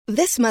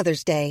This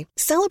Mother's Day,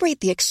 celebrate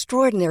the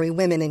extraordinary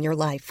women in your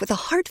life with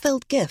a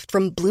heartfelt gift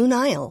from Blue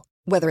Nile.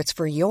 Whether it's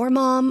for your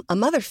mom, a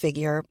mother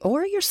figure,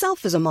 or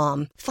yourself as a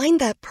mom, find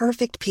that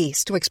perfect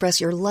piece to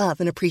express your love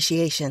and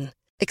appreciation.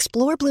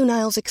 Explore Blue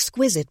Nile's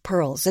exquisite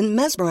pearls and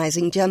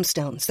mesmerizing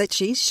gemstones that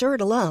she's sure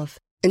to love.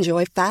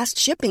 Enjoy fast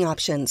shipping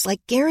options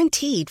like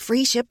guaranteed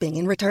free shipping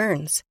and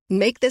returns.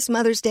 Make this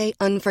Mother's Day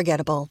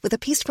unforgettable with a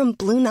piece from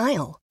Blue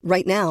Nile.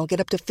 Right now, get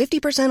up to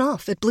 50%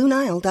 off at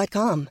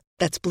BlueNile.com.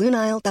 That's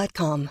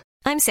BlueNile.com.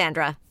 I'm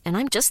Sandra, and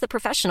I'm just the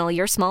professional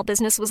your small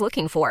business was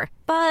looking for.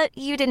 But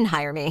you didn't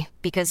hire me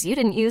because you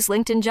didn't use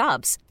LinkedIn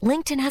Jobs.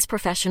 LinkedIn has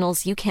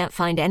professionals you can't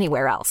find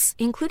anywhere else,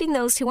 including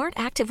those who aren't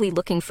actively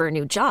looking for a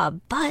new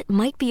job, but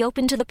might be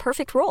open to the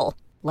perfect role,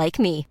 like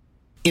me.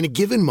 In a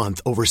given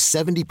month, over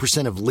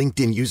 70% of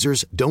LinkedIn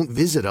users don't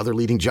visit other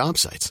leading job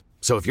sites.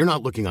 So if you're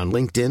not looking on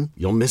LinkedIn,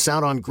 you'll miss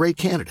out on great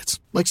candidates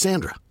like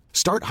Sandra.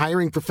 Start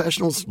hiring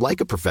professionals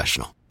like a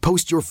professional.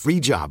 Post your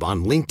free job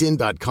on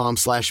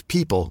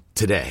linkedin.com/people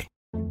today.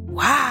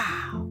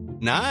 Wow.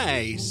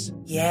 Nice.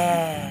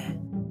 Yeah.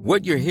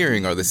 What you're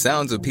hearing are the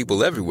sounds of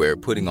people everywhere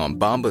putting on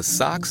Bombas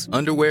socks,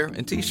 underwear,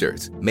 and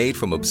T-shirts made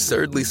from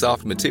absurdly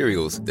soft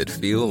materials that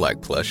feel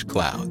like plush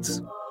clouds.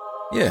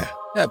 Yeah,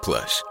 that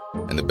plush.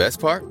 And the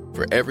best part?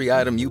 For every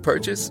item you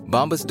purchase,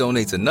 Bombas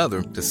donates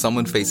another to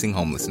someone facing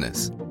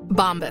homelessness.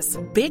 Bombas.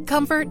 Big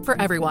comfort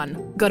for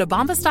everyone. Go to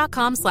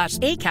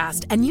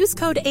bombas.com/ACAST and use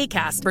code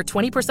ACAST for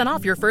 20%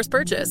 off your first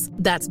purchase.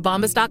 That's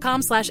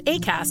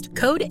bombas.com/ACAST.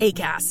 Code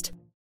ACAST.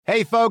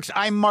 Hey, folks,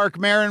 I'm Mark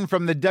Maron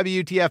from the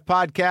WTF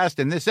Podcast,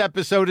 and this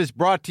episode is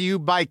brought to you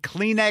by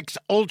Kleenex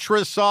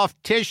Ultra Soft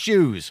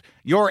Tissues,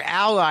 your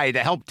ally to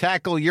help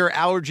tackle your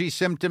allergy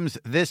symptoms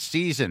this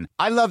season.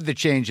 I love the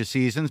change of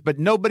seasons, but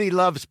nobody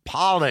loves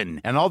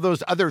pollen and all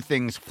those other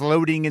things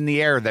floating in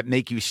the air that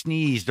make you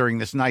sneeze during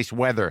this nice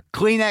weather.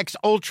 Kleenex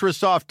Ultra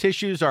Soft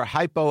Tissues are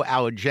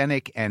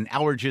hypoallergenic and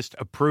allergist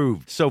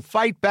approved, so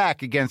fight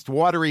back against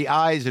watery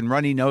eyes and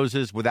runny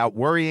noses without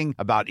worrying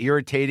about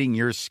irritating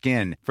your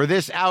skin. For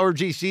this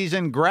allergy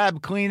season,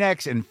 grab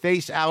Kleenex and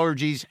face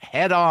allergies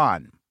head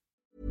on.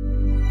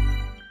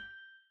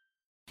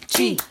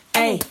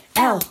 GALDEM.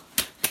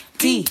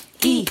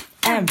 GALDEM.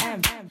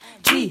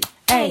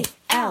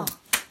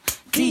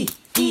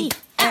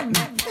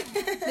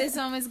 This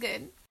song is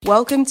good.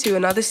 Welcome to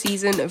another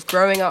season of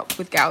Growing Up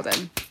with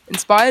GALDEM.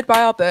 Inspired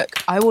by our book,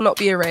 I Will Not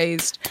Be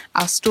Erased,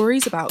 our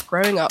stories about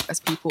growing up as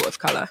people of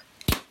colour.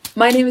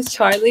 My name is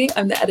Charlie.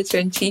 I'm the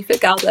editor-in-chief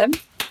at GALDEM.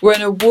 We're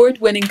an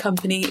award-winning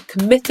company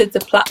committed to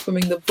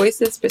platforming the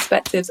voices,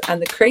 perspectives and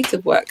the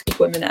creative work of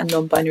women and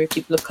non-binary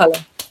people of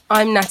colour.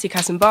 I'm Nati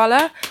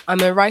Kasambala.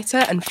 I'm a writer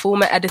and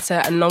former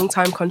editor and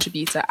long-time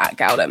contributor at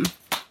GALDEM.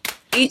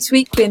 Each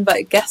week we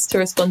invite guests to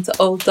respond to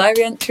old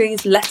diary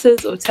entries,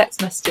 letters or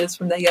text messages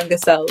from their younger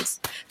selves.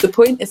 The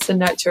point is to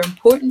nurture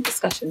important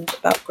discussions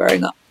about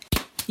growing up.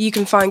 You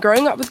can find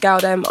Growing Up with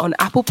GALDEM on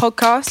Apple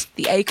Podcasts,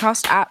 the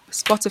Acast app,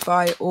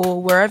 Spotify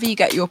or wherever you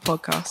get your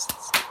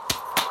podcasts.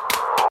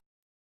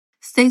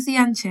 Stacey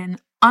Ann Chin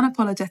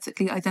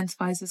unapologetically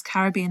identifies as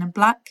Caribbean and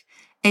Black,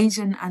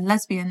 Asian and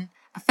lesbian,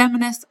 a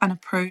feminist and a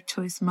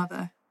pro-choice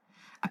mother.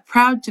 A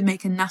proud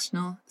Jamaican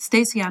national,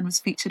 Stacey Ann was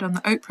featured on the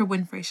Oprah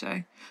Winfrey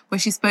Show, where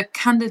she spoke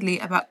candidly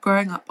about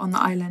growing up on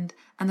the island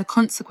and the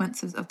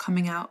consequences of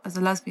coming out as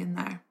a lesbian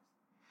there.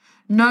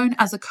 Known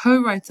as a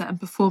co-writer and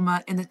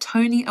performer in the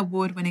Tony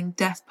Award-winning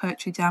Deaf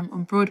Poetry Jam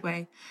on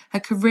Broadway,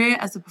 her career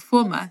as a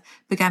performer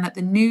began at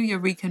the New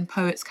Eurekan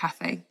Poets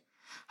Cafe.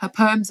 Her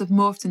poems have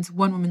morphed into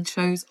one-woman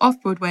shows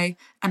off-Broadway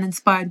and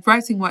inspired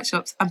writing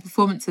workshops and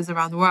performances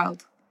around the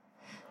world.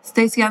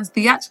 Stacey Ann's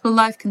theatrical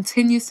life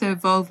continues to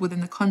evolve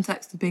within the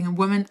context of being a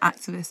woman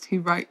activist who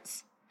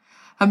writes.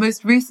 Her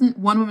most recent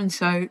one-woman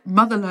show,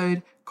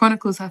 Motherload,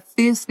 chronicles her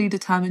fiercely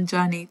determined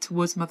journey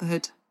towards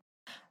motherhood.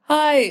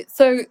 Hi,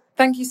 so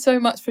thank you so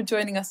much for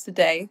joining us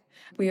today.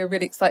 We are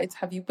really excited to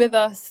have you with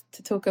us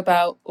to talk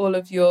about all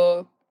of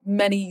your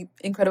many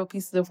incredible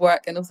pieces of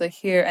work and also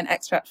hear an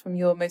extract from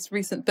your most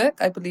recent book,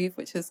 I believe,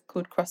 which is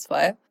called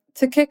Crossfire.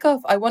 To kick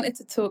off, I wanted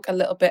to talk a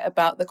little bit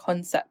about the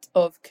concept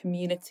of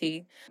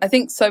community. I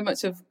think so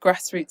much of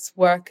grassroots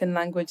work and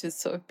language has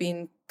sort of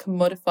been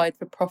commodified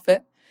for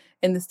profit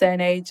in this day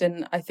and age,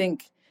 and I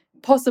think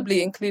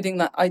possibly including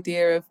that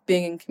idea of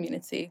being in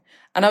community.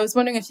 And I was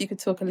wondering if you could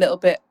talk a little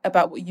bit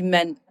about what you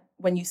meant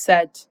when you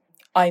said,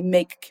 I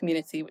make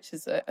community, which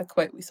is a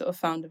quote we sort of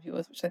found of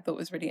yours, which I thought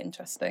was really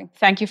interesting.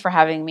 Thank you for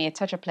having me. It's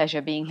such a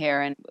pleasure being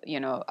here. And,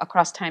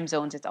 across time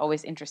zones, it's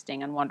always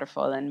interesting and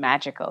wonderful and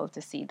magical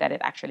to see that it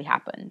actually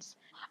happens.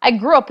 I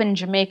grew up in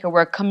Jamaica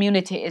where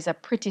community is a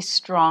pretty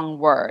strong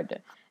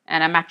word.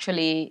 And I'm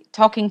actually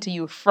talking to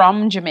you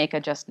from Jamaica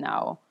just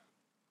now.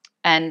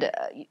 And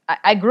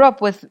I grew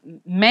up with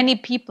many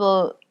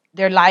people,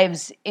 their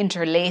lives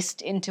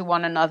interlaced into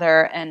one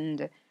another,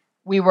 and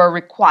we were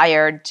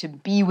required to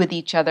be with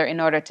each other in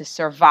order to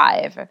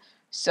survive.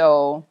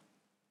 So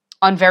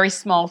on very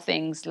small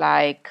things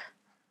like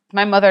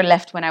my mother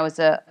left when I was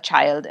a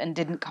child and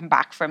didn't come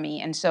back for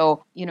me. And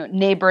so,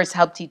 neighbors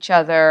helped each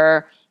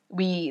other.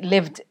 We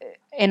lived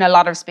in a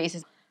lot of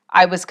spaces,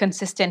 I was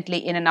consistently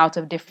in and out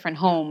of different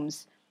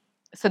homes.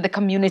 So the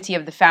community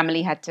of the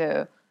family had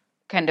to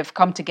kind of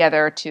come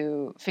together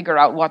to figure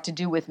out what to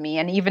do with me.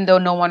 And even though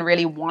no one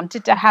really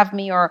wanted to have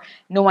me, or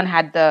no one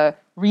had the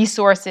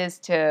resources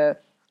to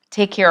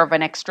take care of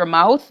an extra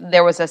mouth,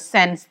 there was a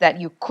sense that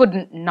you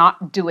couldn't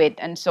not do it.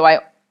 And so I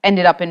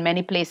ended up in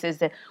many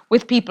places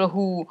with people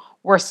who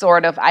were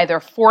sort of either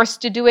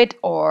forced to do it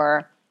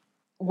or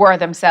were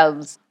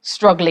themselves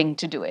struggling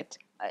to do it.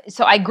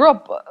 So I grew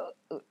up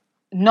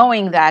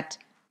knowing that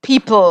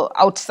people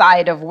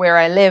outside of where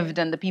I lived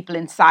and the people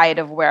inside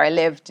of where I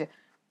lived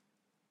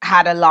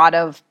had a lot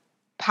of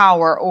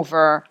power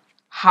over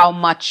how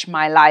much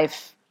my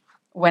life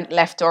went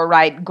left or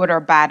right, good or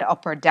bad,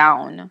 up or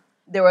down.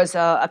 There was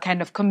a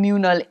kind of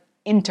communal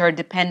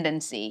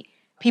interdependency.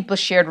 People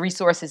shared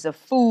resources of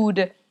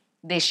food,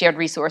 they shared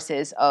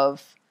resources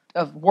of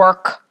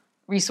work,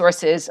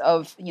 resources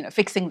of,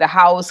 fixing the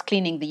house,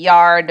 cleaning the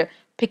yard,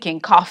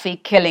 picking coffee,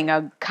 killing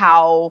a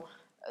cow.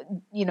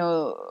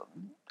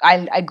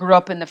 I grew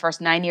up in the first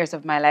 9 years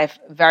of my life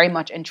very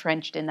much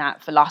entrenched in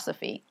that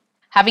philosophy.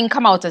 Having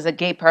come out as a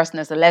gay person,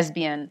 as a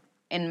lesbian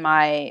in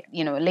my,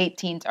 late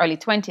teens, early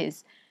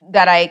 20s,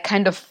 that I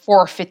kind of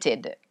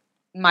forfeited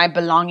my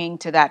belonging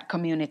to that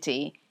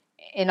community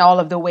in all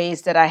of the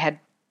ways that I had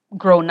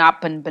grown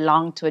up and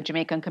belonged to a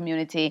Jamaican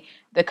community,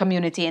 the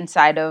community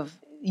inside of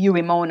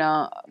UWI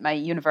Mona, my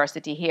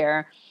university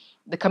here,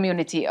 the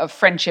community of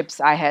friendships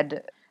I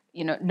had,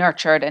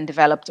 nurtured and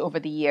developed over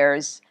the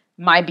years.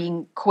 My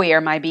being queer,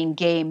 my being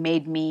gay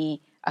made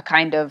me a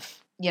kind of,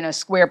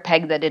 square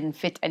peg that didn't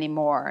fit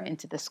anymore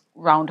into this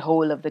round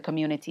hole of the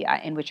community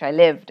in which I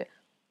lived.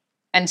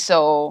 And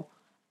so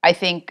I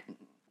think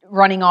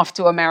running off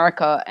to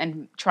America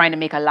and trying to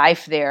make a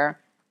life there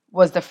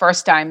was the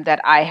first time that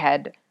I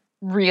had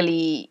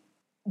really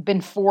been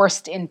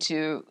forced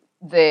into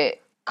the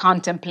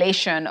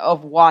contemplation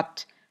of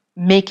what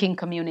making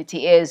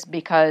community is,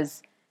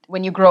 because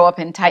when you grow up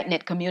in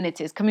tight-knit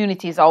communities,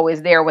 community is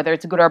always there, whether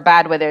it's good or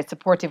bad, whether it's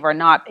supportive or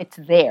not, it's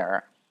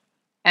there.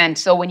 And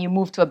so when you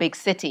move to a big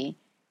city,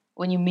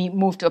 when you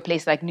move to a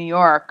place like New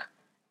York,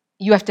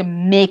 you have to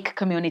make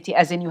community,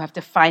 as in you have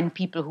to find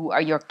people who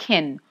are your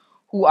kin,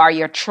 who are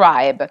your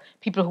tribe,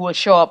 people who will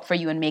show up for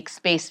you and make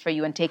space for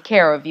you and take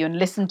care of you and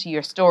listen to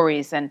your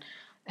stories and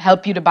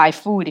help you to buy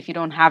food if you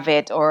don't have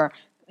it, or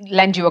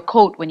lend you a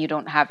coat when you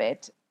don't have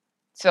it.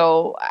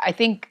 So I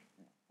think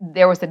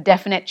there was a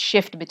definite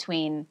shift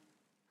between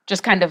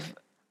just kind of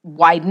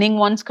widening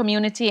one's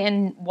community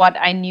and what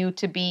I knew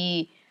to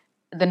be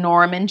the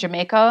norm in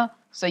Jamaica.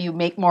 So you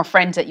make more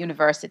friends at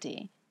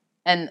university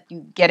and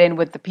you get in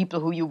with the people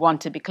who you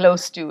want to be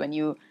close to and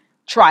you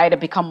try to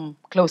become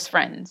close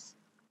friends.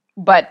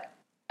 But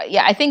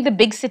yeah, I think the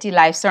big city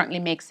life certainly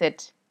makes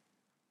it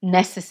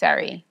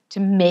necessary to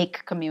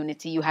make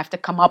community. You have to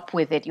come up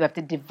with it. You have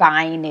to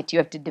divine it. You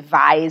have to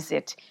devise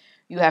it.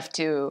 You have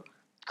to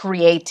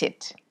create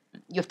it.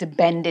 You have to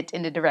bend it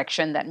in the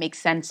direction that makes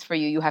sense for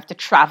you. You have to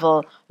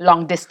travel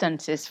long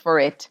distances for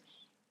it.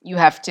 You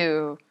have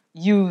to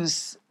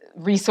use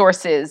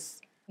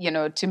resources,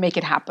 to make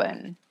it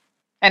happen.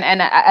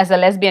 And as a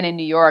lesbian in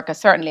New York,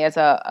 certainly as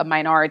a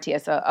minority,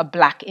 as a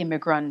Black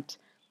immigrant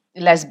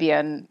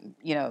lesbian,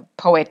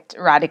 poet,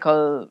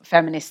 radical,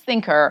 feminist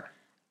thinker,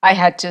 I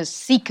had to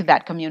seek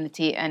that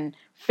community and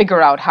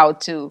figure out how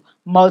to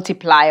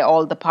multiply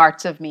all the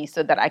parts of me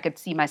so that I could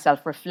see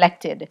myself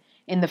reflected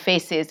in the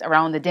faces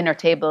around the dinner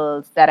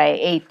tables that I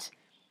ate,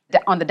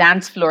 on the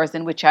dance floors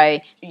in which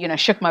I,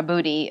 shook my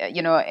booty.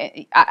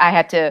 I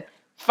had to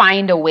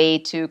find a way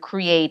to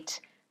create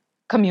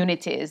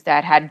communities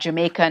that had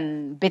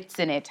Jamaican bits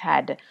in it,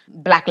 had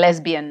Black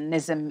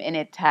lesbianism in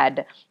it,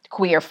 had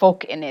queer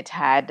folk in it,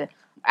 had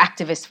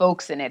activist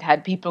folks in it,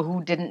 had people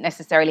who didn't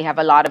necessarily have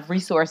a lot of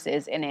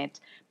resources in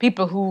it,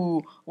 people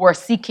who were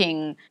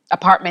seeking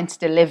apartments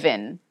to live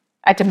in.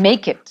 I had to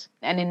make it.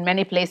 And in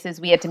many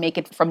places, we had to make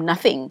it from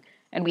nothing.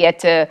 And we had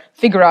to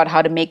figure out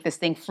how to make this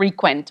thing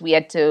frequent. We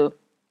had to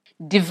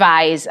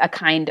devise a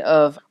kind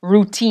of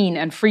routine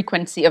and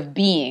frequency of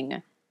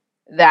being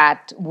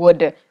that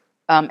would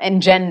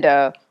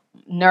engender,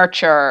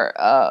 nurture,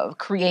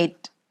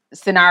 create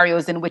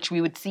scenarios in which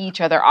we would see each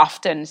other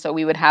often. So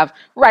we would have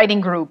writing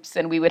groups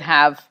and we would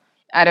have,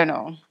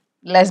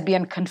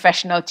 lesbian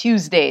confessional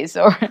Tuesdays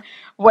or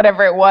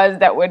whatever it was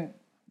that would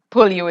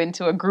pull you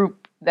into a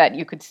group that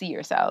you could see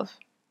yourself.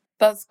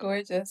 That's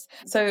gorgeous.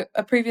 So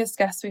a previous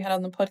guest we had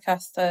on the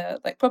podcast,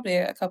 probably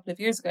a couple of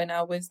years ago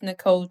now, was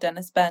Nicole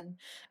Dennis-Benn.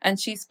 And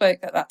she spoke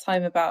at that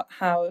time about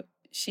how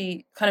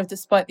she, kind of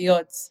despite the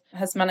odds,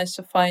 has managed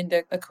to find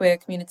a queer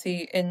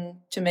community in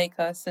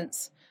Jamaica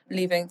since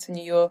leaving to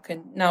New York.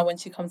 And now when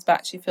she comes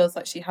back, she feels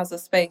like she has a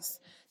space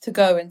to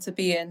go and to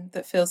be in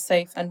that feels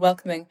safe and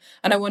welcoming.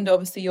 And I wonder,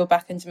 obviously, you're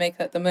back in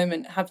Jamaica at the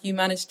moment. Have you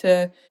managed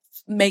to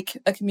make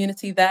a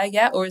community there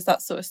yet? Or is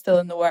that sort of still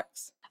in the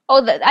works?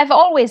 Oh, I've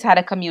always had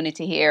a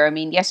community here. I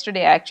mean,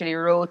 yesterday I actually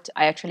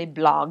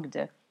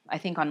blogged, I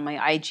think on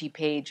my IG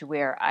page,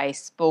 where I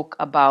spoke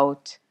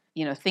about,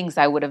 things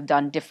I would have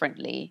done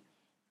differently.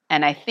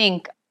 And I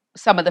think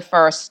some of the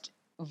first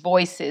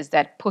voices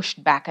that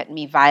pushed back at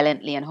me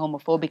violently and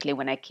homophobically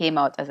when I came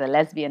out as a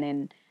lesbian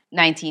in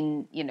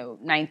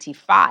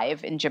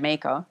 1995 in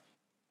Jamaica.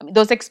 I mean,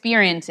 those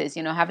experiences,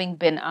 having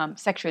been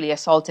sexually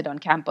assaulted on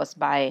campus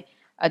by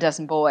a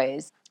dozen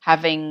boys,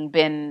 having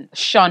been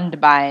shunned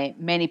by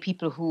many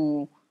people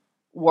who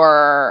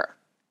were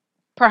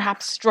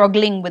perhaps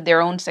struggling with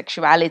their own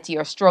sexuality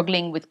or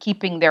struggling with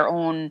keeping their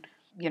own,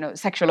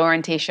 sexual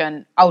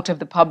orientation out of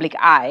the public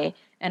eye.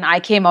 And I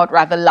came out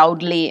rather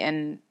loudly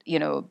and,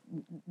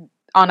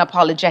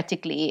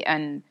 unapologetically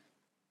and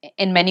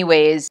in many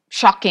ways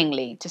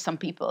shockingly to some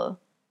people.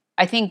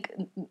 I think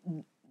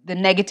the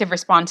negative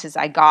responses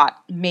I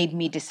got made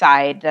me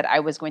decide that I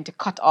was going to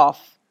cut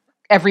off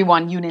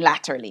everyone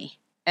unilaterally.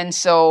 And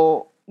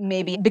so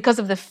maybe because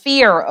of the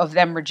fear of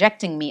them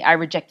rejecting me, I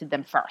rejected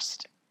them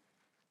first.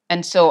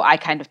 And so I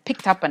kind of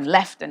picked up and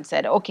left and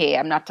said, okay,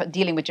 I'm not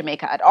dealing with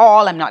Jamaica at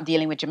all. I'm not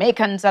dealing with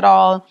Jamaicans at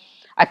all.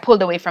 I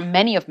pulled away from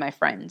many of my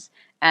friends.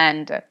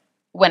 And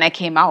when I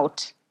came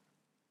out,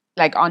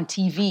 like on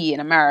TV in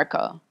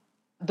America,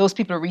 those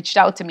people reached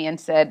out to me and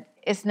said,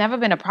 it's never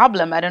been a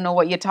problem. I don't know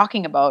what you're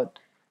talking about.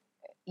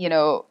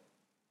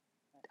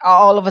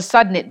 All of a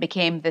sudden it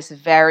became this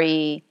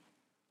very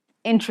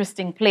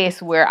interesting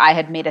place where I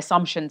had made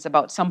assumptions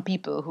about some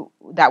people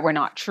that were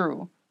not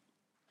true.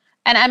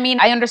 And I mean,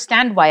 I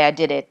understand why I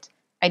did it.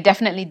 I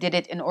definitely did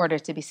it in order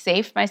to be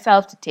safe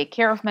myself, to take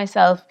care of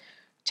myself,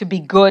 to be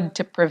good,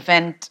 to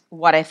prevent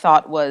what I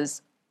thought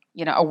was,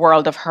 a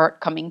world of hurt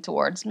coming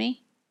towards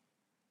me.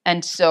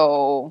 And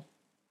so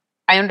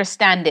I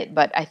understand it,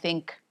 but I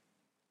think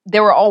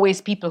there were always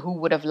people who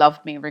would have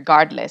loved me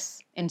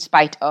regardless, in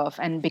spite of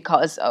and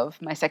because of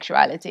my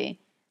sexuality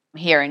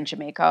here in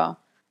Jamaica.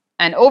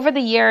 And over the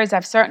years,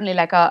 I've certainly,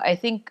 I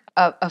think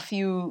a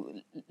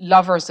few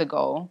lovers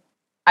ago,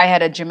 I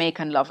had a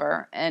Jamaican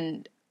lover,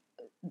 and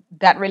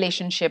that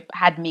relationship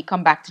had me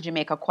come back to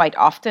Jamaica quite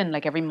often,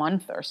 like every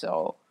month or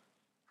so.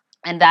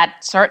 And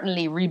that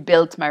certainly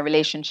rebuilt my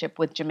relationship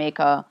with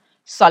Jamaica,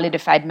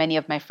 solidified many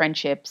of my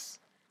friendships.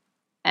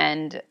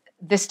 And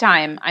this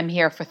time, I'm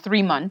here for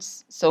 3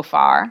 months so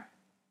far.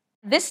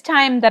 This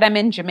time that I'm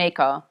in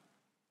Jamaica,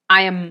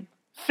 I am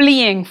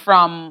fleeing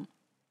from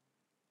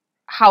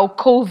how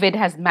COVID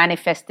has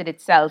manifested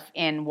itself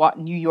in what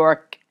New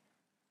York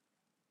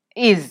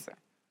is.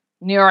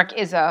 New York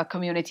is a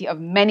community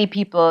of many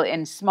people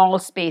in small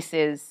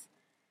spaces,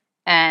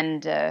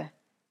 and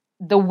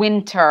the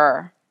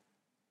winter,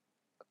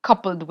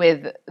 coupled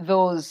with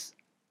those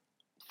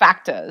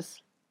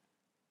factors,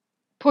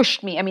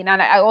 pushed me. I mean,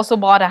 and I also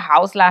bought a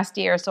house last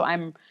year, so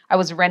I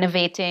was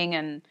renovating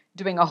and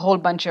doing a whole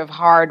bunch of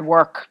hard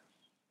work.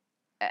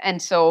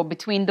 And so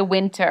between the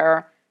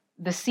winter,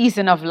 the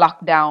season of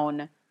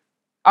lockdown,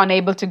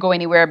 unable to go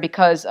anywhere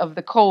because of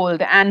the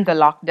cold and the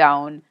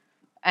lockdown,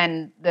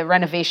 and the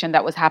renovation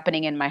that was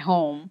happening in my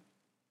home,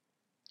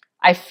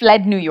 I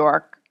fled New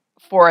York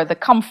for the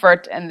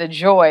comfort and the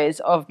joys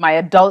of my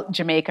adult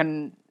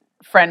Jamaican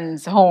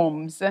friends'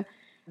 homes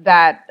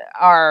that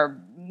are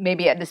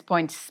maybe at this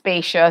point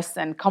spacious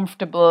and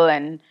comfortable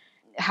and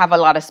have a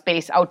lot of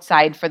space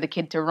outside for the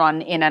kid to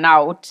run in and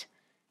out,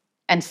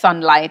 and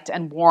sunlight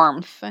and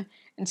warmth.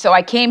 And so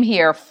I came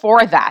here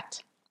for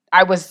that.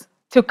 I was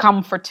to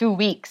come for 2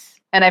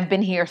 weeks, and I've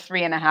been here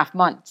 3.5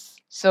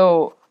 months.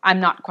 So I'm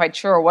not quite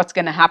sure what's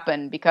going to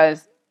happen,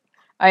 because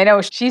I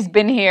know she's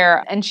been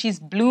here and she's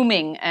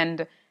blooming,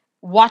 and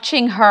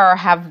watching her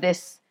have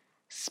this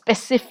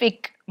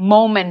specific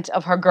moment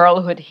of her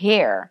girlhood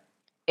here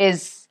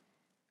is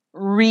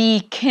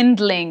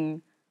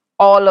rekindling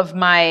all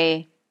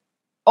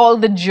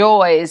the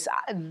joys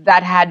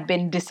that had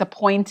been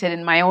disappointed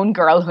in my own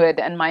girlhood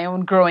and my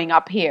own growing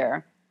up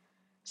here.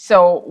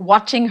 So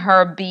watching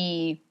her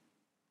be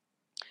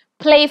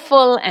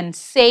playful and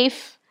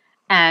safe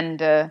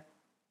and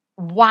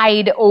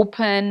wide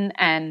open,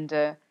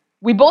 and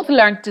we both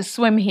learned to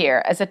swim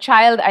here. As a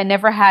child, I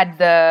never had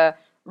the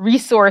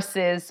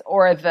resources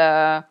or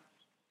the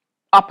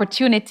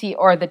opportunity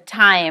or the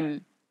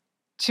time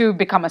to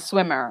become a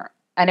swimmer.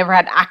 I never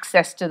had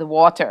access to the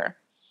water.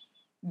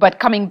 But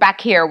coming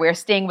back here, we're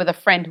staying with a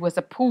friend who has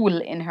a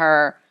pool in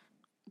her,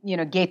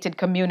 gated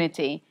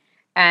community.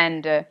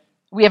 And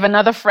we have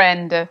another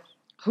friend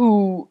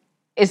who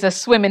is a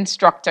swim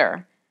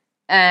instructor.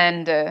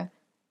 And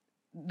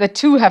the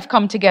two have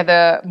come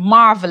together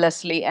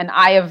marvelously. And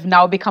I have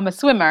now become a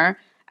swimmer.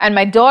 And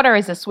my daughter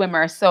is a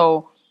swimmer.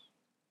 So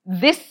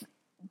this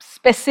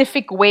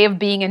specific way of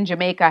being in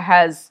Jamaica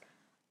has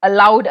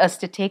allowed us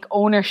to take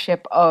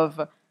ownership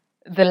of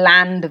the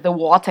land, the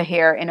water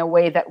here in a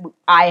way that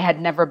I had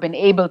never been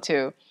able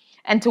to.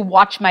 And to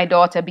watch my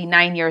daughter be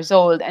 9 years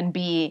old and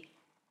be,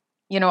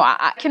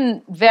 I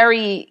can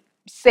very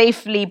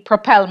safely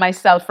propel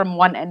myself from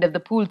one end of the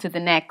pool to the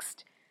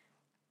next.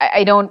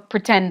 I don't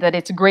pretend that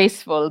it's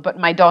graceful, but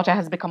my daughter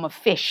has become a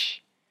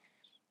fish.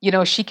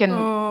 She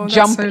can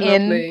jump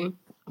in. Lovely.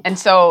 And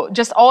so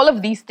just all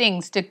of these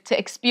things, to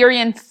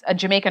experience a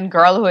Jamaican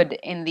girlhood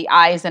in the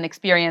eyes and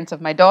experience of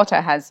my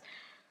daughter has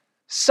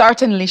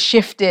certainly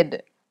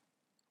shifted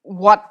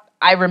what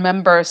I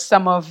remember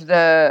some of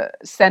the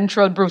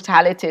central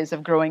brutalities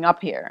of growing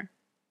up here.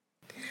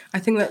 I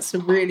think that's a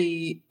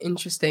really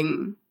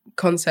interesting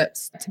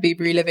concept, to be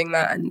reliving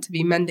that and to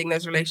be mending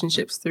those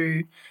relationships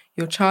through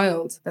your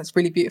child. That's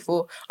really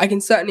beautiful. I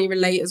can certainly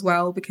relate as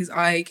well, because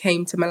I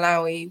came to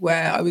Malawi,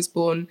 where I was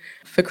born,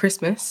 for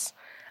Christmas,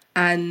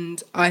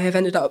 and I have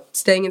ended up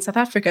staying in South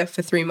Africa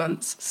for 3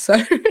 months.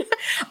 So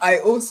I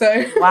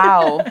also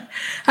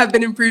have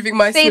been improving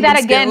my Say swimming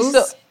that again.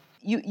 skills. So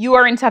you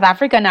are in South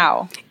Africa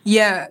now?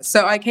 Yeah,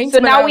 so I came so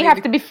to Malawi. So now we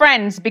have to be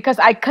friends, because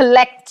I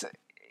collect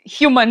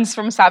humans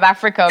from South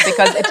Africa,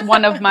 because it's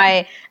one of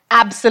my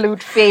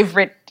absolute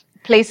favorite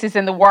places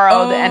in the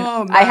world.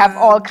 I have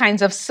all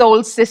kinds of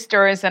soul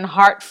sisters and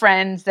heart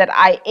friends that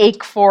I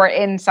ache for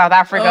in South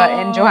Africa,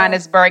 in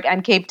Johannesburg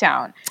and Cape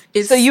Town.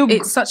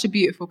 It's such a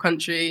beautiful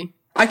country.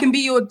 I can be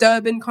your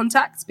Durban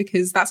contact,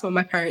 because that's where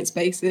my parents'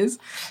 base is.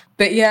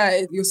 But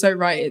yeah, you're so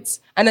right.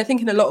 And I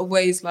think in a lot of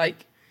ways,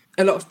 like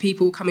a lot of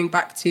people coming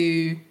back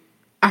to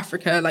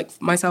Africa, like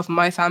myself and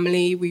my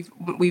family, we've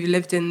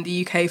lived in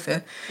the UK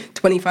for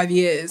 25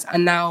 years,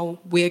 and now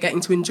we're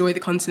getting to enjoy the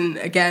continent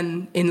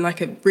again in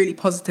like a really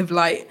positive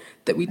light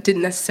that we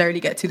didn't necessarily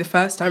get to the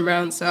first time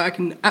round. So I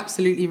can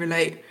absolutely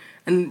relate,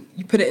 and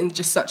you put it in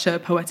just such a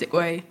poetic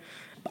way.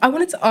 I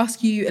wanted to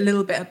ask you a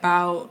little bit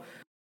about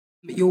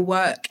your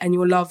work and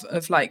your love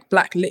of like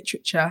Black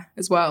literature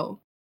as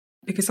well,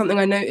 because something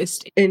I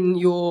noticed in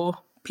your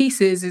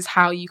pieces is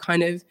how you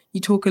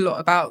talk a lot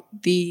about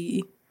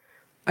the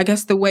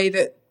way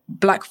that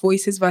Black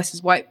voices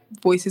versus white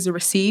voices are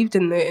received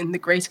in the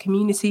greater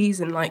communities,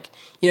 and like,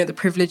 you know, the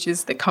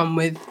privileges that come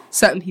with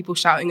certain people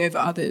shouting over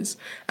others.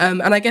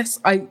 And I guess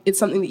it's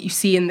something that you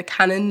see in the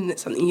canon, and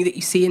it's something that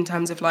you see in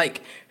terms of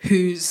like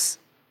who's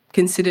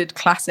considered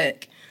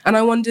classic. And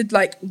I wondered,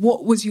 like,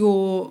 what was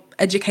your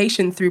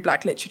education through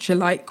Black literature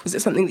like? Was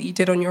it something that you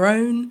did on your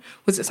own?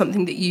 Was it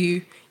something that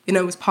you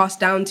know, was passed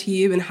down to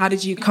you? And how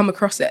did you come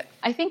across it?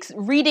 I think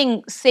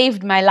reading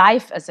saved my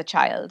life as a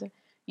child.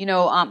 You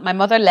know, my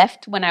mother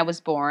left when I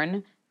was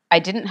born. I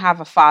didn't have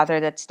a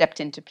father that stepped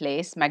into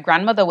place. My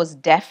grandmother was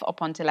deaf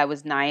up until I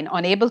was 9,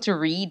 unable to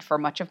read for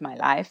much of my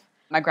life,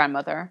 my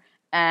grandmother.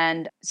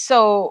 And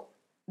so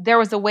there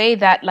was a way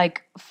that,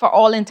 like, for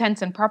all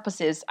intents and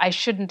purposes, I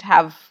shouldn't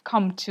have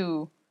come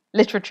to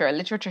literature.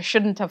 Literature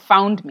shouldn't have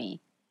found me.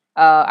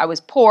 I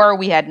was poor.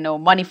 We had no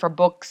money for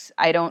books.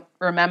 I don't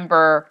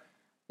remember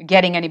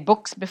getting any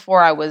books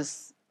before I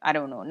was,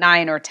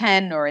 9 or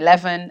 10 or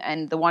 11.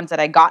 And the ones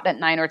that I got at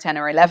 9 or 10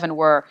 or 11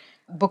 were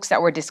books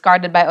that were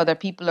discarded by other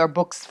people, or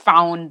books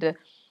found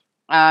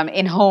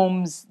in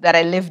homes that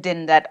I lived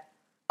in that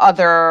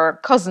other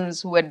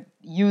cousins who had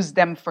used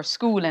them for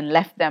school and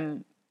left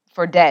them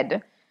for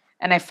dead.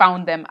 And I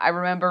found them. I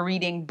remember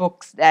reading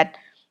books that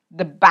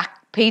the back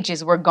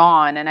pages were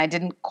gone, and I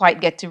didn't quite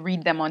get to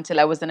read them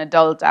until I was an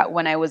adult,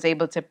 when I was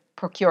able to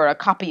procure a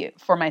copy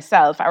for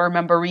myself. I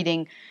remember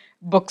reading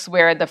books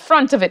where the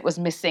front of it was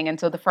missing, and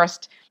so the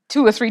first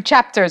 2 or 3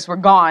 chapters were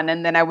gone,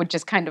 and then I would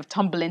just kind of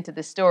tumble into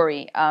the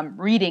story,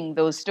 reading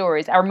those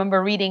stories. I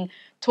remember reading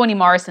Toni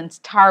Morrison's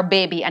Tar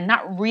Baby and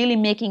not really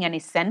making any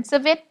sense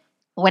of it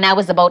when I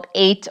was about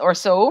 8 or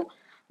so,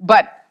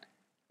 but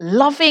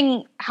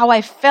loving how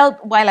I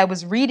felt while I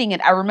was reading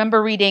it. I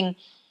remember reading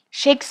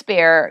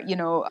Shakespeare, you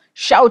know,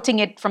 shouting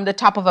it from the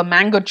top of a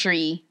mango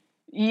tree,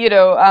 you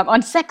know,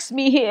 unsex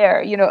me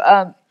here, you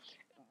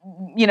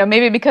know,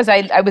 maybe because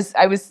I was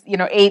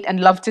 8 and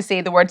loved to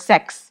say the word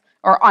sex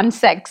or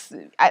unsex.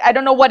 I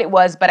don't know what it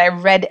was, but I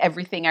read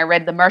everything. I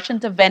read The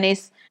Merchant of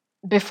Venice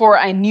before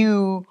I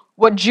knew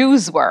what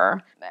Jews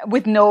were,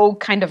 with no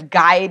kind of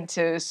guide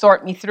to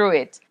sort me through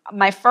it.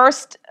 My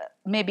first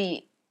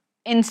maybe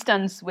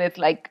instance with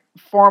like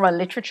formal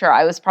literature,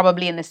 I was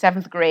probably in the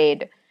 7th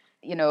grade.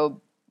 You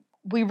know,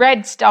 we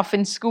read stuff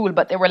in school,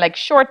 but they were like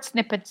short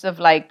snippets of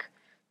like,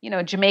 you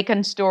know,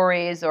 Jamaican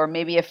stories, or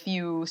maybe a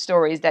few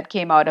stories that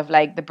came out of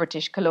like the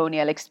British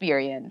colonial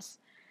experience.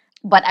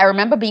 But I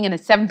remember being in the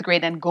 7th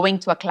grade and going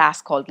to a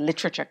class called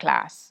literature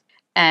class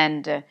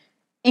and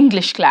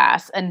English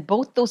class. And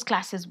both those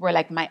classes were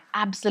like my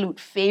absolute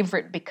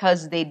favorite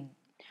because they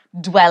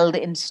dwelled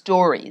in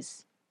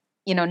stories.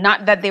 You know,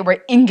 not that they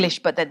were English,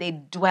 but that they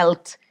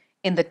dwelt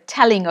in the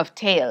telling of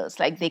tales.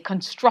 Like they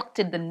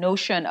constructed the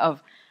notion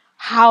of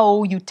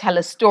how you tell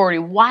a story,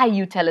 why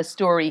you tell a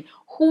story,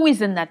 who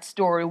is in that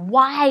story,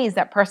 why is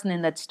that person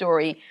in that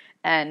story,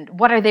 and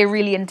what are they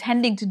really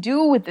intending to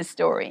do with the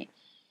story.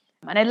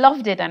 And I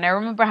loved it. And I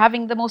remember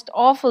having the most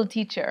awful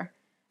teacher,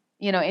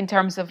 you know, in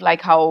terms of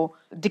like how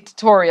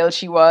dictatorial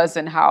she was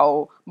and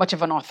how much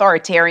of an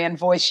authoritarian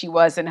voice she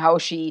was and how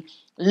she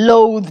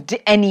loathed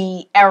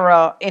any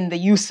error in the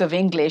use of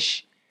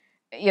English,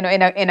 you know,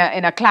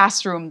 in a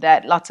classroom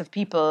that lots of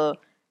people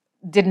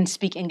didn't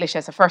speak English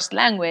as a first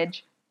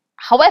language.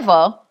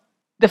 However,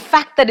 the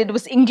fact that it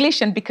was English,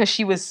 and because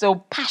she was so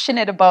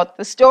passionate about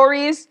the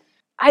stories,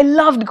 I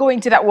loved going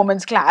to that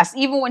woman's class,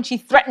 even when she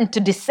threatened to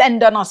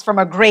descend on us from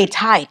a great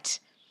height.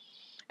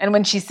 And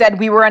when she said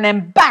we were an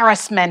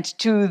embarrassment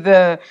to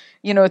the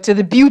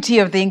beauty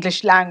of the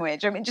English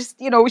language. I mean, just,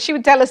 she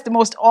would tell us the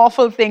most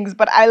awful things,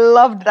 but I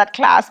loved that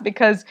class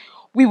because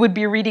we would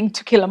be reading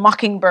To Kill a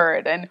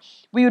Mockingbird, and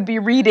we would be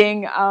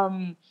reading,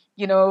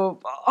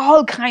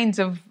 all kinds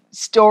of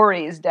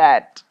stories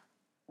that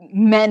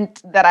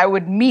meant that I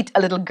would meet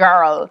a little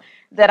girl,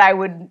 that I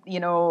would,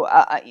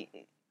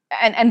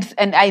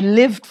 and I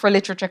lived for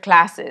literature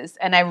classes,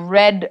 and I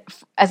read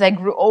as I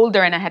grew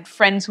older, and I had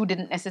friends who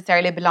didn't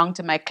necessarily belong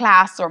to my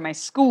class or my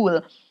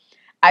school.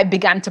 I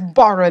began to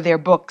borrow their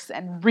books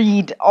and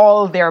read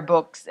all their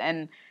books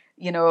and,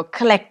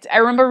 collect. I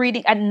remember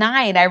reading at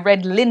 9, I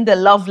read Linda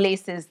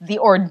Lovelace's The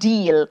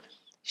Ordeal.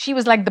 She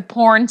was like the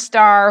porn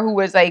star who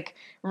was like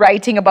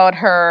writing about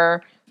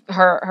her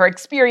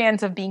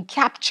experience of being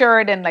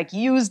captured and like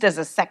used as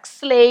a sex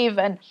slave,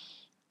 and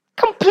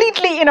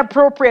completely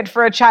inappropriate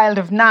for a child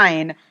of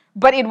 9.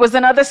 But it was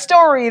another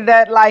story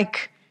that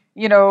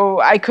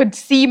I could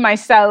see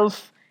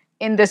myself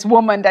in this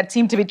woman that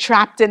seemed to be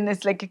trapped in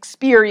this like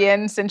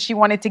experience, and she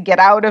wanted to get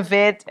out of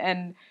it.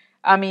 And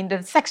I mean,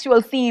 the sexual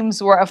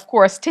themes were, of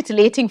course,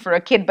 titillating for a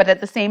kid, but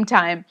at the same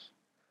time,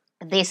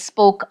 they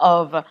spoke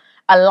of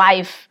a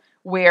life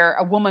where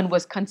a woman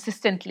was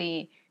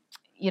consistently,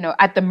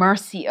 at the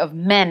mercy of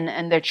men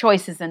and their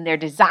choices and their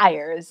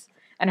desires,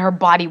 and her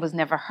body was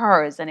never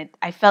hers. And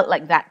I felt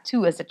like that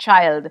too as a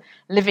child,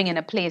 living in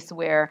a place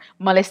where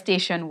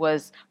molestation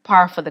was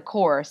par for the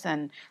course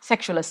and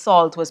sexual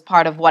assault was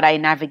part of what I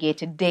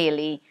navigated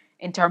daily,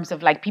 in terms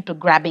of like people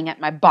grabbing at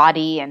my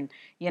body and,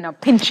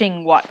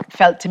 pinching what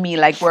felt to me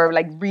like were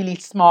like really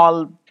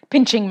small,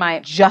 pinching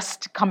my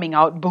just coming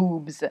out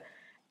boobs.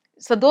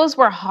 So those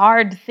were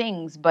hard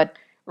things, but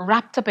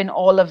wrapped up in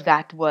all of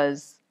that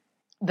was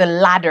the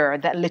ladder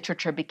that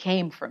literature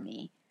became for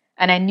me.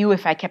 And I knew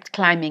if I kept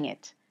climbing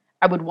it,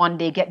 I would one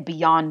day get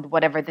beyond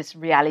whatever this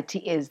reality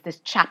is. This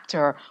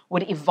chapter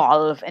would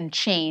evolve and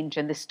change,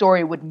 and the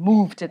story would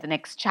move to the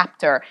next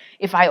chapter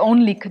if I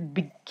only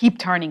could keep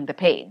turning the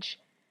page.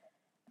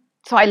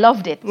 So I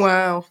loved it.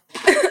 Wow.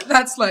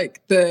 That's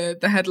like the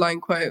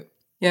headline quote.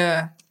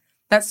 Yeah,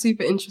 that's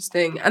super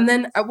interesting. And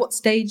then at what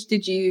stage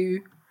did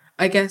you,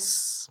 I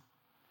guess,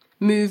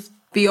 move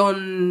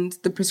beyond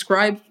the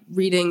prescribed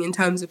reading in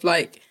terms of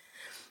like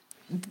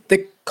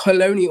the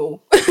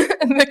colonial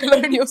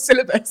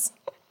syllabus?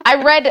 I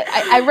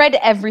read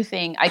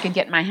everything I could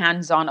get my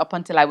hands on up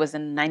until I was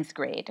in 9th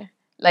grade.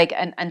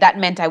 And that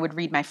meant I would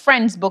read my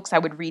friends' books. I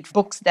would read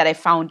books that I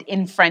found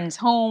in friends'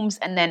 homes.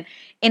 And then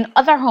in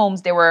other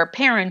homes, there were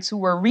parents who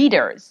were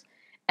readers.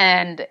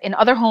 And in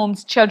other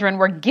homes, children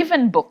were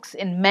given books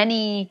in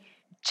many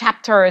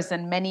chapters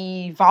and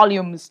many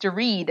volumes to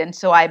read. And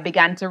so I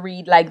began to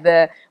read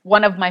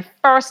one of my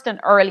first and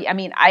early,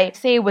 I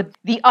say with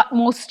the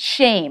utmost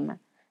shame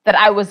that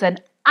I was an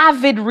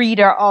avid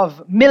reader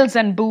of Mills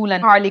and Boon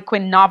and Harley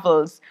Quinn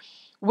novels,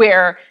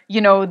 where,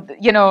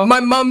 my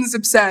mum's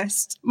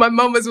obsessed. My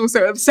mum was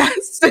also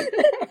obsessed.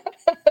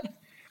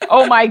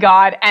 Oh my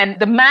God. And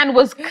the man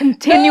was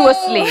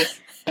continuously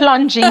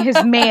plunging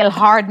his male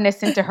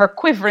hardness into her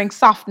quivering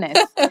softness.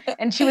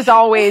 And she was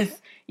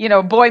always,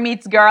 boy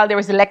meets girl. There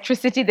was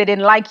electricity. They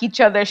didn't like each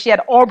other. She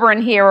had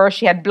auburn hair or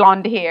she had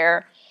blonde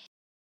hair.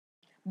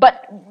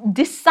 But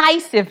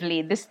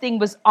decisively, this thing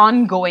was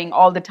ongoing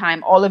all the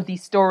time. All of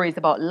these stories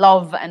about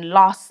love and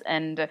loss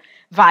and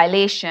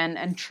violation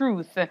and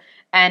truth.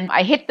 And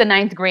I hit the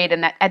 9th grade,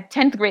 and at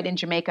 10th grade in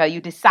Jamaica, you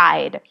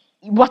decide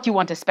what you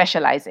want to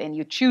specialize in.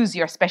 You choose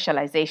your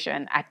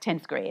specialization at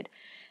 10th grade.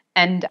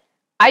 And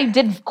I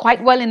did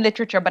quite well in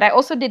literature, but I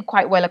also did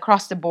quite well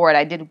across the board.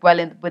 I did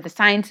well with the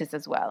sciences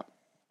as well.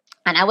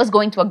 And I was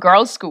going to a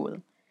girls' school.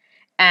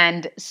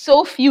 And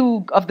so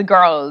few of the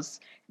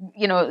girls,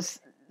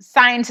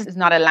 science is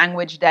not a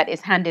language that is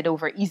handed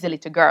over easily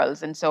to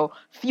girls. And so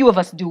few of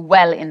us do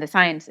well in the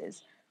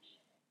sciences.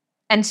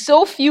 And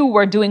so few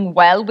were doing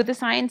well with the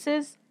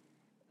sciences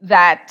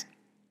that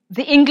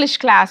the English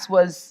class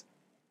was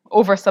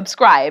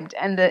oversubscribed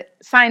and the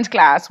science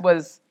class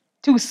was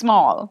too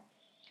small.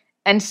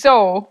 And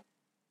so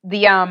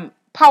the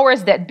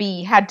powers that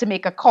be had to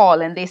make a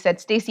call, and they said,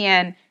 Stacey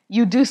Ann,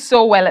 you do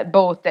so well at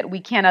both that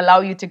we can't allow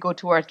you to go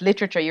towards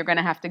literature. You're going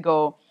to have to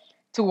go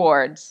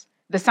towards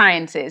the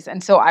sciences.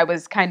 And so I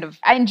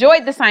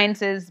enjoyed the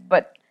sciences,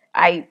 but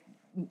I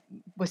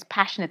was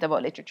passionate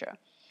about literature.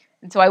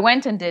 And so I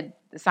went and did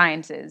the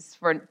sciences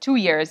for 2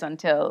 years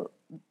until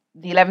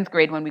the 11th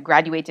grade when we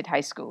graduated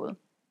high school.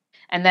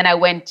 And then I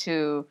went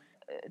to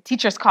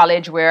teachers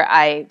college where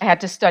I had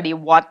to study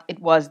what it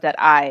was that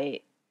I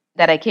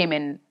came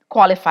in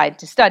qualified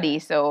to study.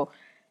 So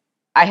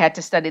I had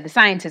to study the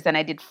sciences, and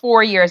I did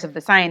 4 years of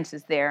the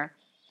sciences there.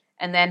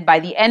 And then by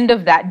the end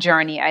of that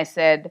journey, I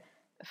said,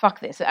 fuck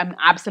this. I'm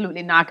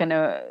absolutely not going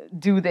to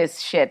do this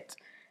shit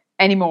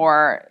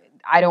anymore.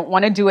 I don't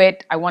want to do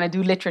it. I want to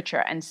do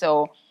literature. And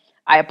so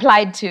I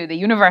applied to the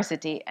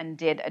university and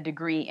did a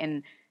degree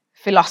in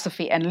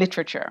philosophy and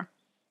literature.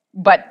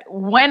 But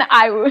when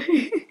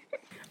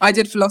I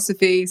did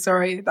philosophy,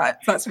 sorry,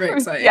 that's very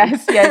exciting.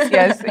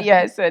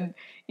 Yes. And,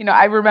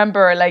 I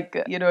remember, like,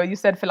 you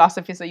said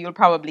philosophy, so you'll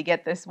probably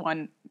get this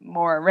one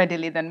more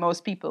readily than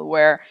most people,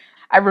 where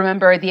I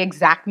remember the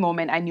exact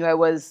moment I knew I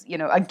was,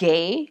 a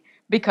gay,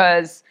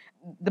 because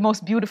the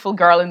most beautiful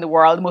girl in the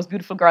world, the most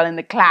beautiful girl in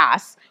the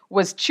class,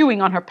 was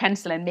chewing on her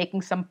pencil and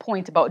making some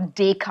point about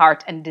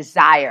Descartes and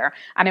desire.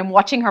 And I'm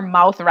watching her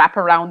mouth wrap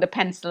around the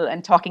pencil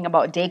and talking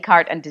about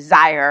Descartes and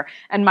desire.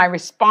 And my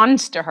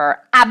response to her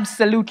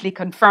absolutely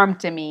confirmed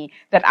to me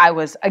that I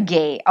was a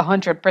gay,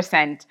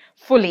 100%,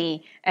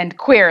 fully and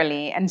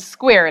queerly and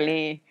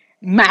squarely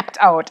mapped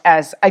out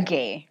as a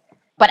gay.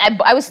 But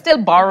I was still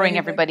borrowing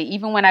everybody.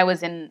 Even when I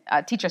was in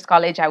teacher's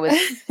college,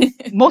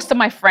 most of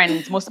my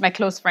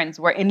close friends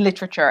were in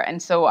literature.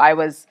 And so I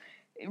was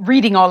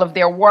reading all of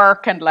their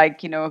work and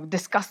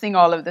discussing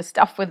all of the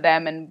stuff with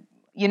them. And,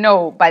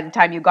 by the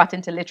time you got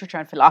into literature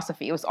and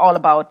philosophy, it was all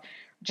about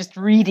just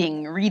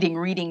reading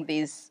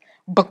these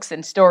books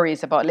and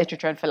stories about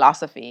literature and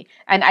philosophy.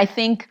 And I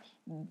think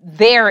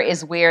there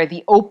is where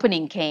the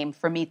opening came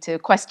for me to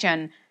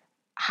question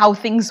how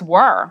things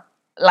were.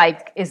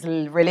 Like, is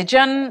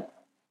religion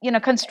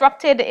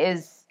constructed?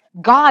 Is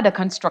God a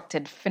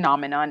constructed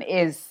phenomenon?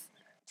 Is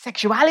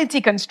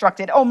sexuality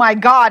constructed? Oh my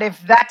God,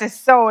 if that is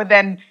so,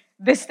 then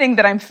this thing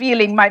that I'm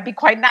feeling might be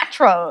quite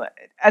natural,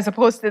 as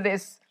opposed to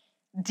this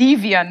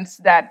deviance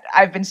that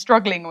I've been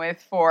struggling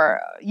with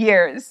for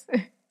years.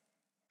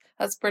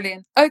 That's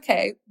brilliant.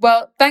 Okay,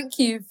 well, thank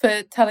you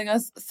for telling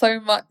us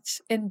so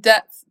much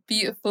in-depth,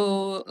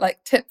 beautiful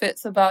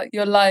tidbits about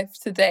your life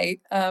today.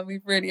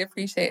 We've really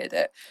appreciated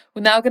it.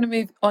 We're now going to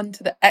move on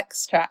to the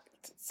extract.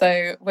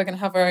 So we're going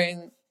to have our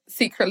own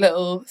secret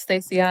little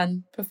Stacey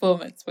Ann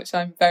performance, which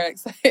I'm very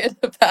excited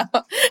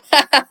about.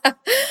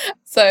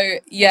 So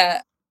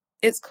yeah,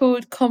 it's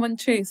called Common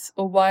Truths,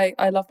 or Why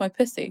I Love My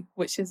Pussy,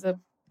 which is a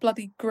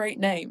bloody great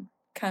name.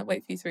 Can't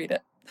wait for you to read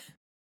it.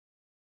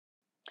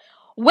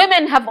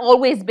 Women have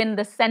always been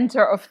the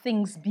center of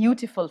things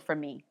beautiful for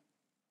me.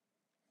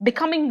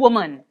 Becoming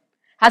woman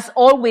has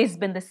always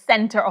been the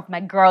center of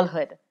my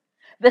girlhood.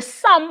 The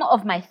sum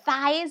of my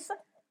thighs,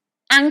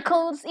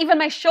 ankles, even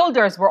my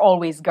shoulders were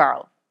always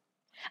girl.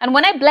 And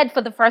when I bled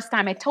for the first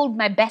time, I told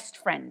my best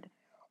friend,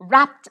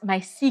 wrapped my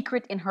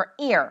secret in her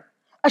ear,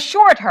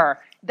 assured her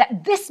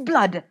that this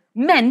blood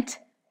meant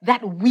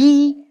that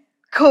we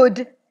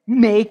could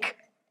make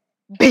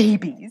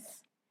babies.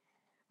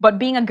 But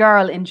being a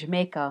girl in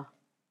Jamaica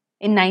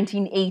in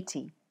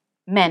 1980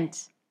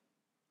 meant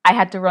I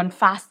had to run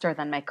faster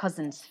than my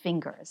cousin's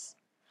fingers,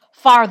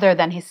 farther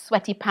than his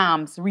sweaty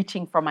palms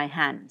reaching for my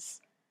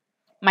hands.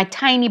 My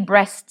tiny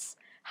breasts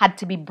had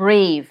to be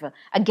brave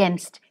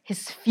against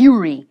his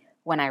fury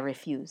when I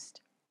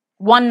refused.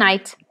 One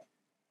night,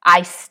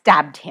 I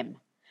stabbed him,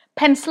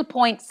 pencil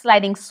point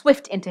sliding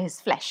swift into his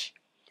flesh.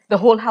 The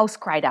whole house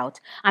cried out,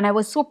 and I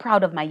was so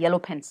proud of my yellow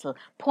pencil,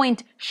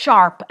 point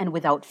sharp and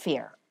without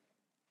fear.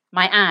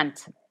 My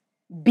aunt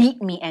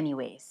beat me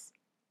anyways.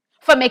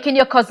 For making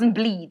your cousin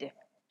bleed,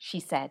 she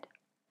said,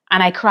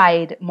 and I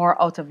cried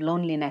more out of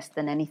loneliness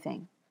than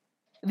anything.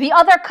 The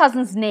other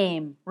cousin's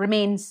name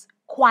remains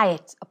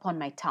quiet upon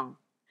my tongue.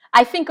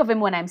 I think of him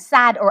when I'm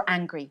sad or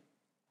angry,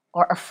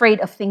 or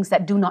afraid of things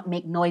that do not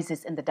make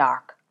noises in the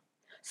dark.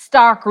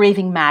 Stark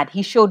raving mad,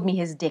 he showed me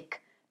his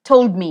dick,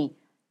 told me,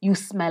 "You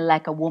smell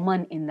like a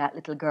woman in that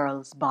little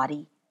girl's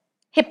body."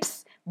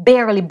 Hips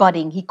barely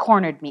budding, he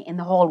cornered me in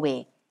the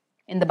hallway,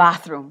 in the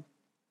bathroom.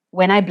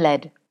 When I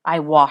bled, I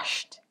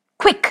washed,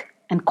 quick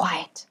and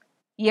quiet.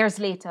 Years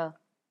later,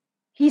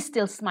 he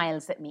still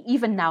smiles at me.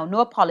 Even now,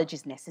 no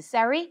apologies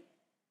necessary.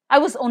 I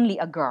was only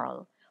a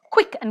girl.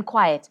 Quick and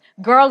quiet.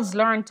 Girls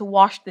learn to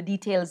wash the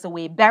details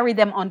away, bury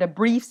them under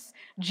briefs,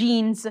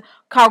 jeans,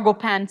 cargo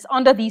pants.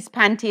 Under these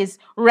panties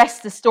rests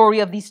the story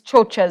of these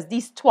chochas,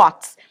 these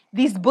twats,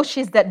 these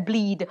bushes that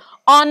bleed.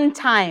 On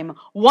time,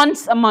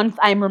 once a month,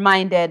 I'm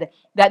reminded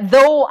that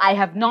though I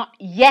have not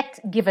yet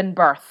given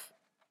birth,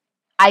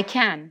 I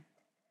can.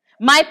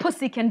 My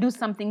pussy can do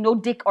something no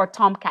dick or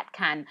tomcat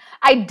can.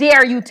 I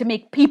dare you to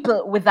make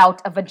people without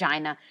a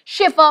vagina,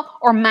 shiva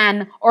or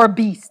man or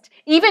beast.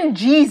 Even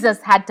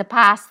Jesus had to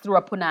pass through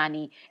a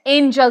punani.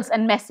 Angels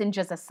and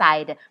messengers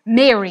aside,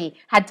 Mary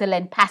had to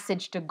lend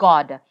passage to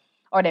God.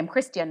 Or them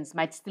Christians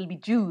might still be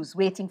Jews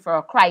waiting for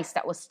a Christ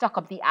that was stuck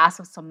up the ass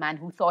of some man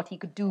who thought he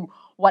could do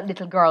what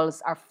little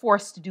girls are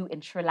forced to do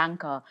in Sri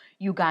Lanka,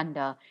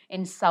 Uganda,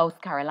 in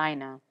South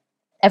Carolina.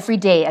 Every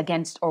day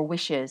against our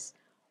wishes,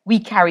 we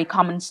carry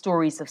common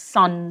stories of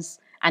sons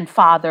and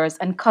fathers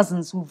and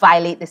cousins who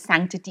violate the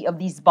sanctity of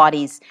these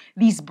bodies,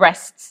 these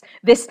breasts,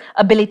 this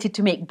ability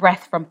to make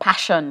breath from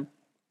passion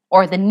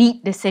or the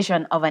neat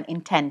decision of an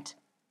intent.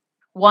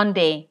 One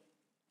day,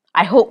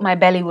 I hope my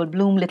belly will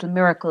bloom little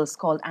miracles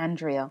called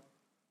Andrea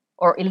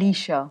or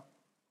Elisha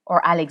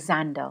or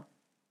Alexander.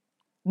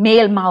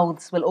 Male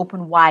mouths will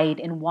open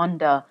wide in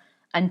wonder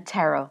and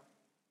terror.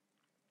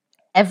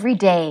 Every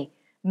day,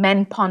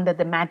 men ponder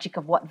the magic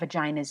of what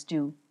vaginas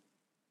do.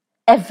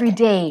 Every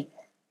day,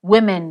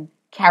 women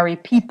carry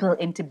people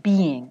into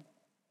being.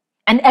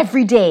 And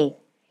every day,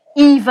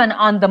 Even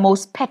on the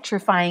most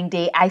petrifying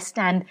day, I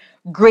stand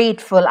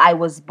grateful I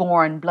was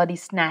born, bloody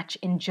snatch,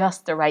 in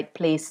just the right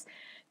place.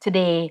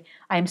 Today,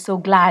 I am so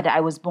glad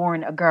I was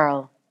born a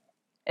girl,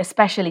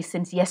 especially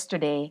since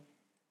yesterday,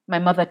 my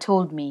mother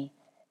told me,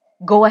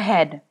 go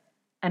ahead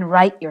and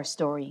write your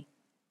story.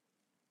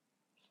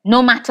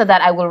 No matter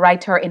that I will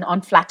write her in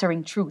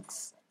unflattering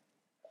truths.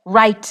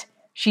 Write,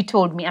 she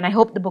told me, and I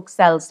hope the book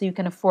sells so you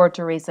can afford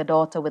to raise a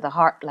daughter with a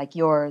heart like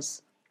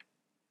yours.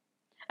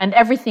 And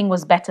everything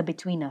was better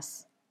between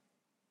us.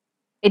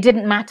 It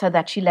didn't matter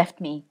that she left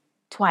me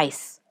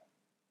twice.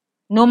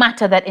 No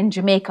matter that in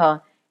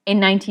Jamaica in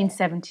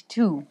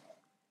 1972,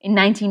 in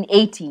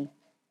 1980,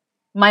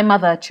 my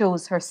mother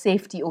chose her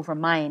safety over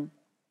mine.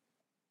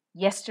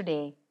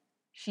 Yesterday,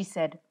 she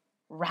said,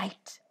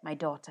 "Write, my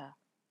daughter."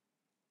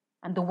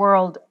 And the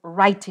world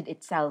righted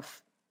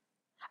itself.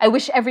 I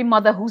wish every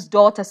mother whose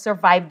daughter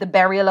survived the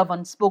burial of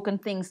unspoken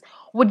things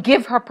would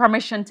give her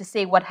permission to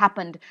say what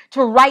happened,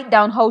 to write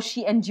down how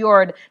she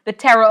endured the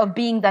terror of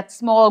being that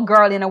small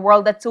girl in a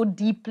world that so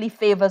deeply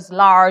favors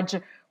large,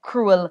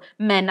 cruel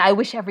men. I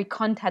wish every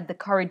cunt had the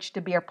courage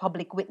to bear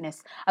public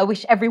witness. I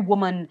wish every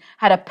woman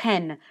had a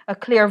pen, a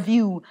clear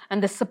view,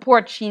 and the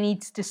support she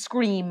needs to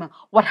scream,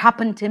 "What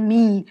happened to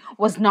me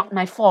was not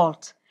my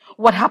fault.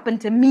 What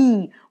happened to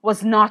me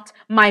was not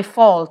my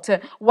fault.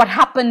 What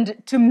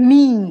happened to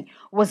me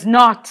was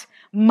not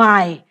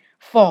my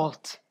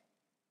fault."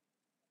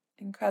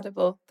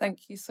 Incredible.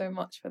 Thank you so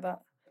much for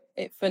that.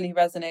 It fully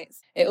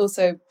resonates. It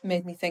also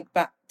made me think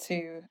back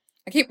to,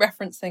 I keep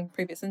referencing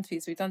previous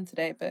interviews we've done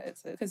today, but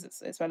it's because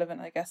it's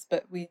relevant, I guess.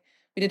 But we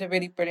did a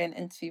really brilliant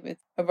interview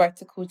with a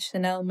writer called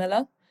Chanel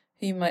Miller,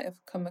 who you might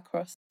have come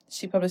across.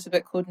 She published a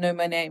book called Know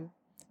My Name.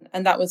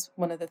 And that was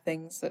one of the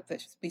things that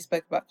we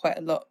spoke about quite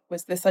a lot,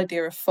 was this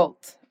idea of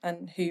fault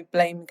and who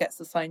blame gets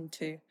assigned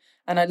to.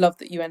 And I love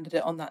that you ended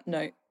it on that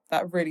note,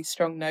 that really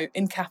strong note,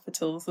 in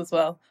capitals as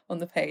well on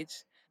the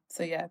page.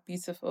 So yeah,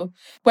 beautiful.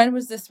 When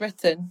was this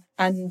written?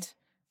 And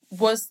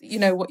was,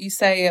 what you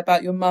say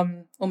about your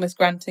mum almost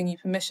granting you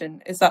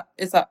permission, is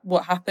that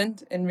what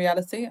happened in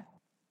reality?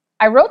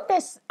 I wrote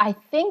this, I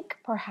think,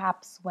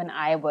 perhaps when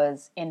I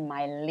was in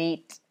my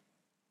late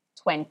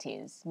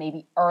 20s,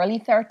 maybe early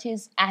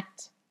 30s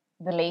at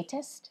the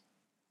latest,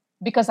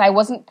 because I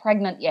wasn't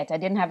pregnant yet. I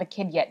didn't have a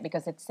kid yet,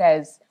 because it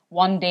says,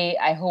 one day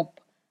I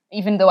hope,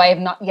 even though I have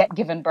not yet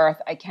given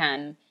birth, I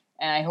can.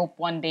 And I hope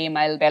one day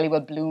my belly will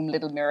bloom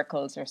little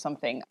miracles or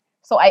something.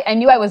 So I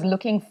knew I was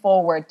looking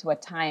forward to a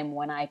time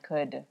when I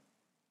could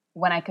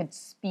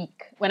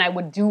speak, when I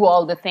would do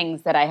all the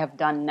things that I have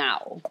done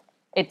now.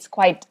 It's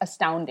quite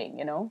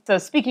astounding, So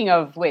speaking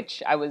of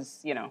which, I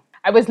was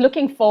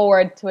looking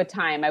forward to a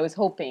time. I was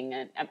hoping,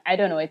 and I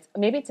don't know,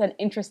 maybe it's an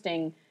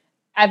interesting,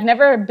 I've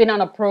never been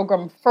on a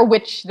program for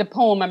which the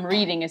poem I'm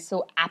reading is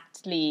so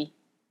aptly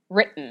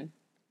written,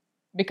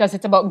 because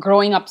it's about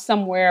growing up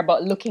somewhere,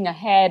 about looking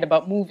ahead,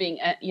 about moving,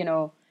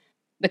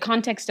 the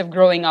context of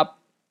growing up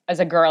as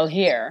a girl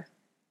here.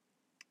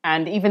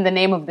 And even the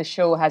name of the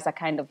show has a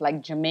kind of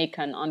like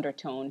Jamaican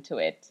undertone to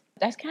it.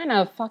 That's kind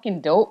of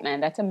fucking dope,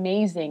 man. That's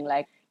amazing.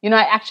 Like,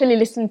 I actually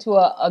listened to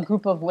a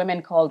group of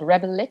women called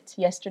Rebel Lit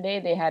yesterday.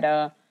 They had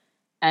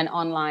an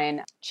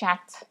online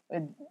chat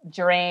with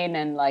Jeraine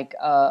and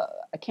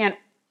I can't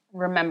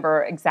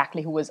remember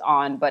exactly who was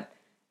on, but,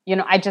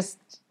 I just,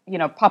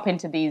 pop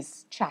into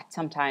these chats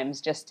sometimes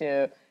just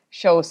to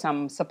show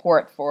some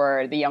support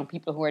for the young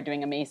people who are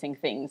doing amazing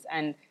things.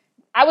 And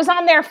I was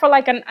on there for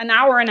like an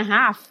hour and a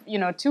half,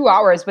 2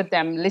 hours with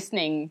them,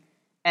 listening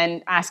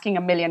and asking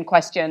a million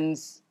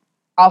questions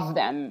of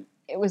them.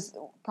 It was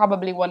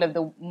probably one of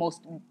the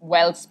most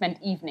well-spent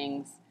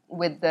evenings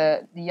with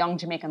the young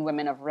Jamaican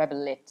women of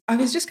Rebel Lit. I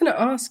was just going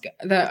to ask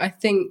that, I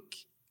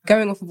think,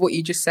 going off of what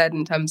you just said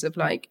in terms of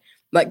like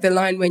the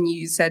line when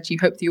you said you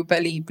hope that your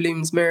belly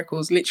blooms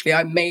miracles, literally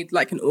I made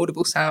like an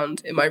audible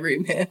sound in my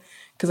room here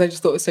because I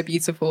just thought it was so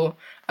beautiful.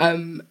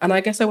 And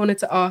I guess I wanted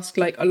to ask,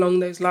 like, along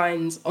those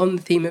lines, on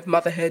the theme of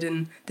motherhood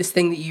and this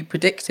thing that you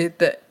predicted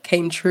that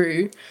came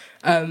true,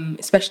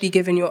 especially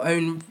given your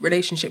own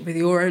relationship with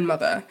your own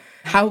mother,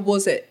 how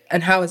was it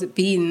and how has it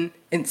been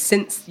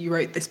since you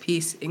wrote this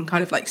piece in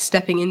kind of like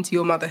stepping into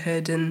your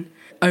motherhood and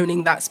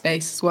owning that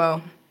space as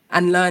well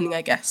and learning,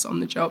 I guess, on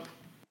the job?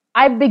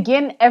 I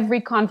begin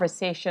every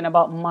conversation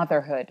about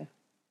motherhood.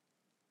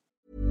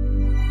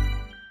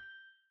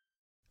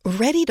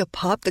 Ready to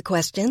pop the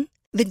question?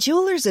 The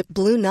jewelers at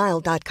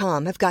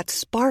BlueNile.com have got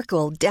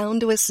sparkle down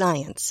to a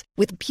science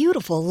with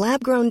beautiful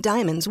lab-grown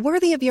diamonds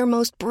worthy of your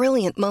most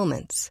brilliant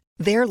moments.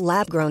 Their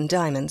lab-grown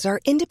diamonds are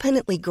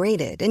independently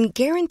graded and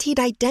guaranteed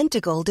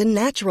identical to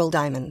natural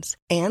diamonds,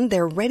 and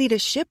they're ready to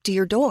ship to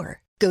your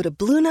door. Go to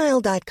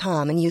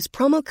BlueNile.com and use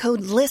promo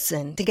code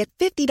LISTEN to get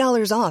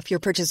 $50 off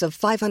your purchase of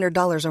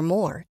 $500 or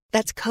more.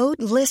 That's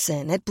code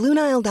LISTEN at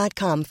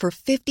BlueNile.com for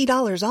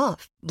 $50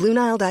 off.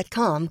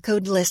 BlueNile.com,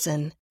 code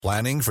LISTEN.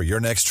 Planning for your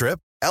next trip?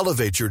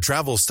 Elevate your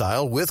travel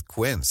style with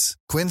Quince.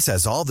 Quince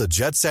has all the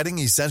jet-setting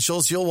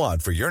essentials you'll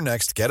want for your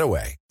next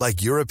getaway,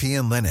 like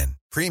European linen,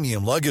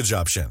 premium luggage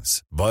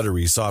options,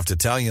 buttery soft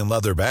Italian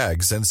leather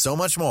bags, and so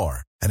much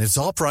more. And it's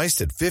all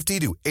priced at 50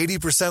 to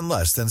 80%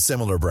 less than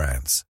similar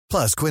brands.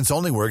 Plus, Quince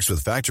only works with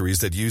factories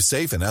that use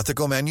safe and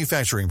ethical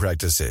manufacturing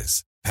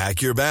practices.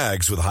 Pack your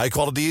bags with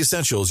high-quality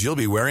essentials you'll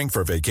be wearing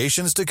for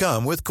vacations to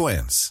come with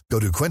Quince. Go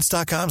to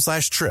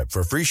quince.com/trip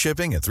for free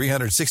shipping and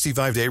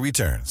 365-day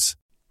returns.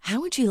 How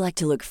would you like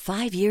to look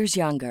 5 years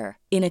younger?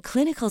 In a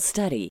clinical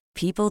study,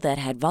 people that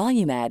had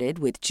volume added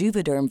with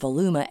Juvederm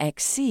Voluma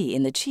XC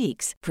in the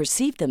cheeks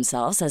perceived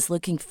themselves as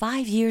looking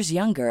 5 years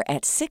younger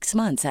at 6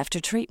 months after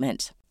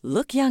treatment.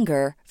 Look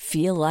younger,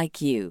 feel like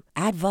you.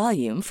 Add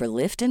volume for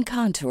lift and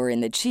contour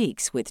in the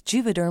cheeks with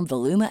Juvederm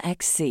Voluma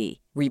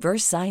XC.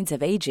 Reverse signs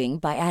of aging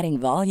by adding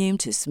volume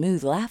to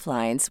smooth laugh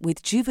lines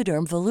with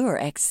Juvederm Volure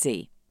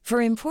XC.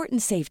 For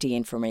important safety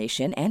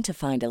information and to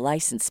find a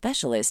licensed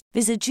specialist,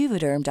 visit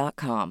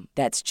Juvederm.com.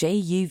 That's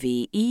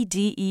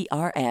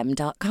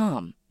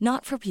JUVEDERM.com.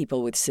 Not for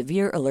people with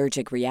severe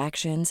allergic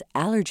reactions,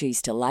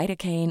 allergies to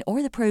lidocaine,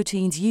 or the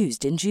proteins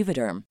used in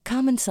Juvederm.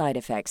 Common side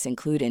effects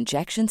include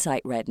injection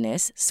site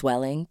redness,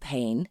 swelling,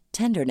 pain,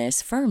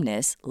 tenderness,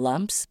 firmness,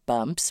 lumps,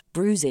 bumps,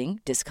 bruising,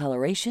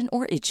 discoloration,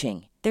 or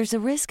itching. There's a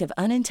risk of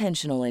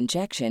unintentional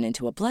injection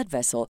into a blood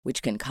vessel,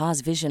 which can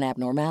cause vision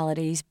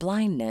abnormalities,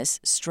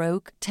 blindness,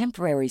 stroke,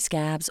 temporary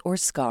scabs, or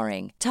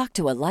scarring. Talk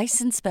to a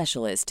licensed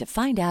specialist to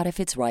find out if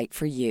it's right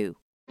for you.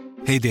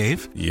 Hey,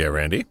 Dave. Yeah,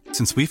 Randy.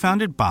 Since we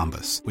founded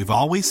Bombas, we've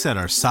always said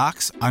our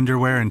socks,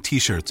 underwear, and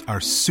T-shirts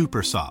are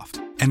super soft.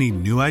 Any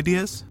new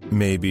ideas?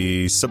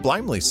 Maybe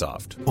sublimely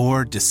soft.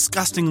 Or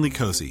disgustingly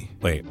cozy.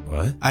 Wait,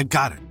 what? I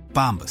got it.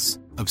 Bombas.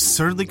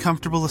 Absurdly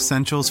comfortable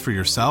essentials for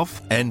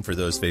yourself and for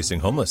those facing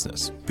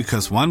homelessness.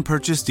 Because one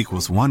purchased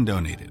equals one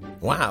donated.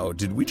 Wow,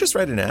 did we just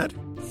write an ad?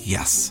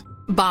 Yes.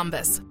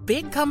 Bombas.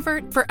 Big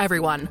comfort for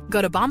everyone. Go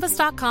to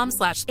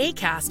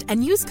bombas.com/ACAST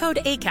and use code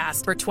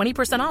ACAST for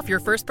 20% off your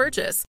first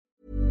purchase.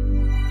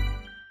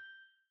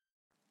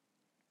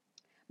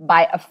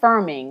 By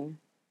affirming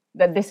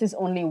that this is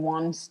only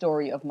one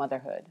story of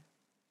motherhood.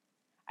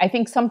 I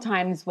think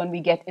sometimes when we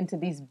get into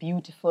these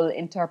beautiful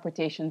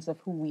interpretations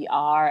of who we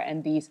are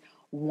and these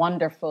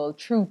wonderful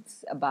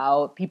truths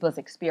about people's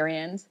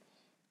experience,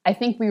 I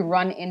think we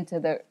run into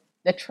the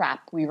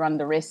trap. We run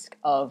the risk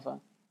of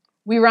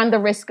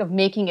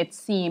making it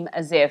seem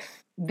as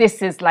if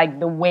this is like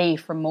the way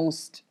for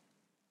most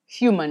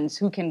humans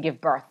who can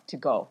give birth to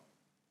go.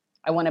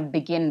 I want to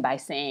begin by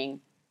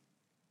saying,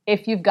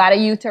 if you've got a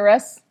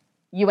uterus,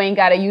 you ain't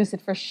got to use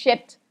it for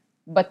shit,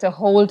 but to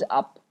hold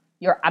up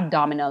your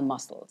abdominal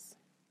muscles.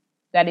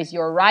 That is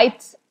your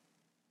right.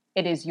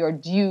 It is your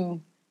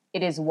due.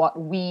 It is what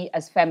we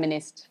as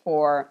feminists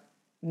for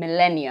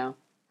millennia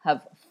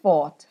have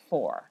fought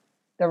for.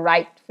 The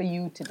right for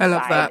you to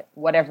decide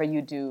whatever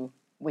you do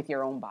with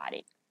your own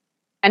body.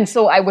 And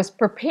so I was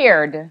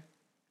prepared,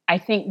 I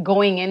think,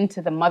 going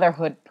into the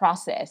motherhood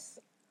process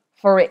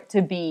for it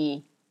to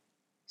be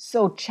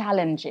so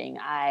challenging.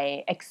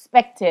 I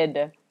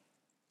expected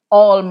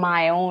all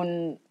my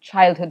own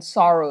childhood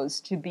sorrows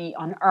to be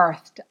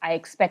unearthed. I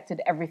expected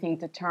everything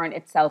to turn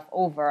itself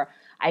over.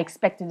 I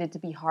expected it to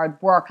be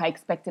hard work. I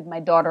expected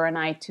my daughter and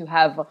I to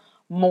have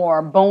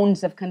more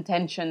bones of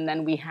contention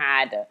than we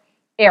had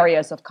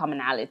areas of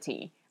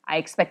commonality. I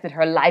expected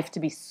her life to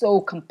be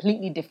so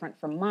completely different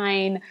from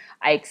mine.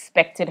 I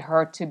expected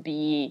her to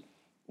be,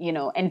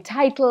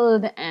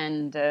 entitled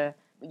and,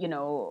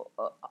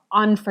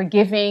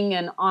 unforgiving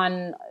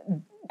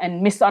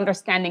and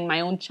misunderstanding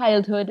my own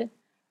childhood.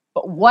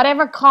 But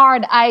whatever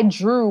card I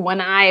drew when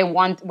I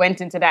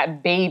went into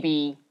that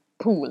baby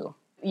pool,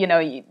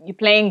 you're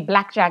playing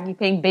blackjack, you're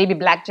playing baby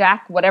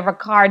blackjack, whatever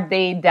card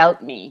they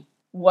dealt me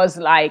was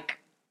like,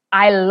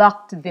 I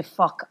lucked the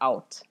fuck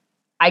out.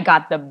 I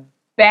got the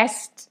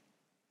best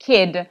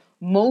kid,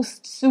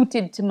 most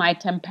suited to my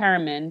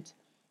temperament,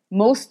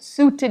 most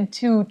suited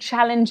to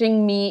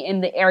challenging me in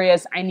the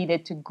areas I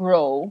needed to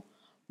grow,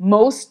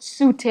 most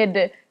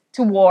suited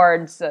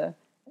towards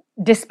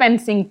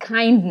dispensing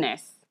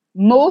kindness,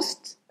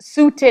 most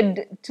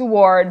suited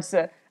towards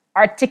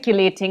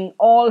articulating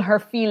all her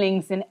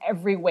feelings in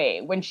every way.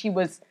 When she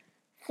was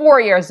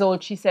 4 years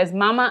old, she says,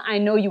 "Mama, I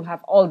know you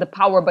have all the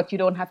power, but you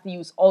don't have to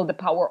use all the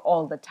power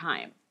all the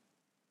time."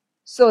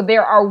 So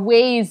there are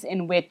ways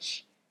in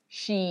which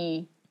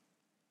she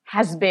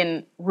has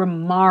been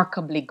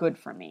remarkably good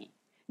for me.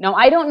 Now,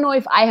 I don't know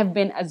if I have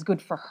been as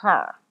good for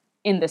her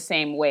in the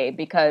same way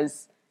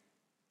because,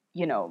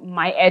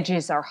 my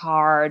edges are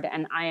hard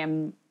and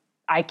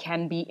I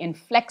can be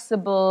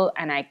inflexible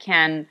and I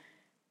can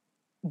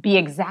be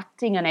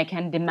exacting and I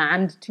can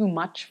demand too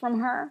much from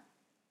her.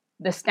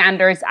 The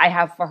standards I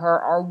have for her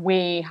are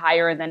way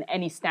higher than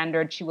any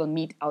standard she will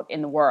meet out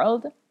in the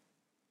world.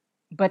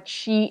 But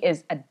she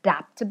is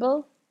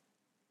adaptable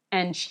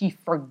and she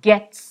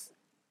forgets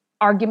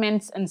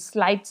arguments and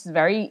slights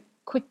very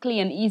quickly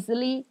and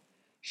easily.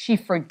 She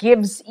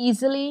forgives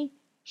easily.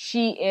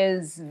 She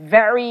is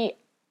very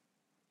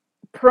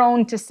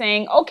prone to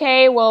saying,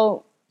 okay,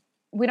 well,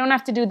 we don't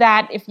have to do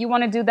that. If you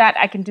want to do that,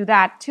 I can do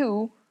that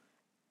too.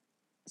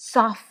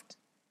 Soft,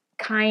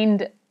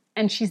 kind,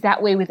 and she's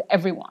that way with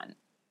everyone.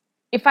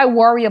 If I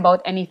worry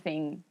about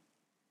anything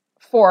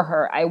for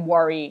her, I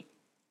worry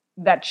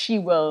that she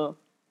will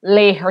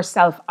lay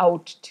herself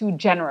out too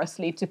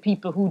generously to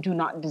people who do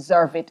not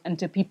deserve it and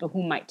to people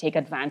who might take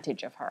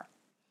advantage of her.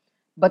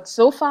 But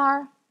so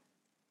far,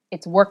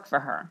 it's worked for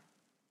her.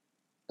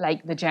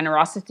 Like, the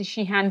generosity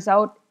she hands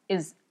out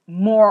is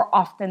more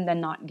often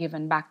than not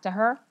given back to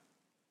her.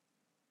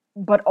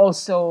 But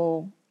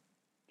also,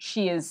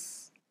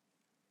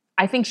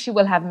 I think she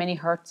will have many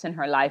hurts in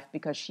her life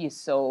because she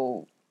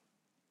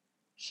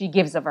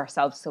gives of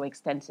herself so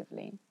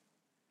extensively.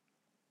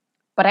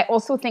 But I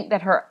also think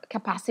that her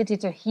capacity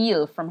to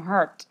heal from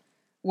hurt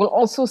will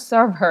also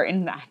serve her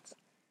in that.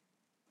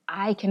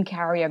 I can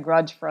carry a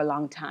grudge for a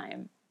long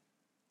time.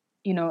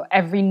 You know,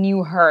 every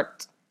new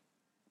hurt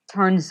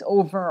turns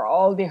over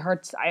all the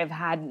hurts I have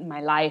had in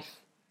my life,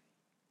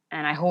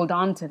 and I hold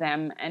on to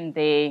them, and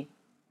they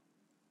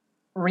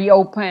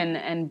reopen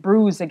and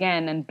bruise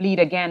again and bleed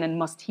again and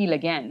must heal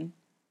again.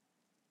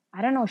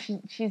 I don't know,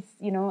 she's,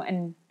 you know,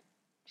 and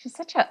she's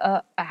such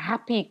a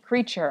happy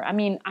creature. I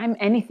mean, I'm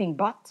anything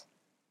but.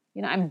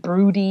 You know, I'm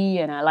broody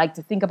and I like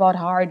to think about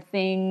hard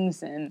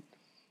things and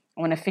I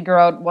want to figure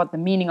out what the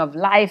meaning of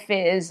life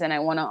is and I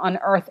want to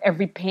unearth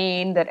every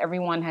pain that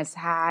everyone has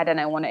had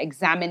and I want to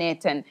examine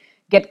it and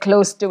get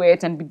close to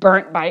it and be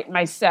burnt by it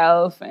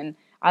myself. And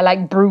I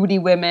like broody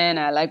women.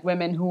 I like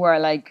women who are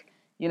like,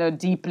 you know,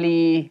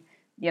 deeply,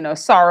 you know,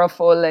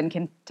 sorrowful and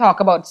can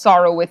talk about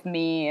sorrow with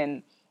me.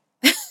 And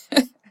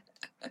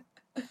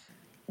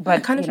but I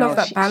kind of love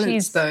that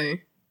balance though.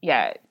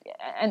 Yeah.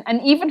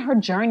 And even her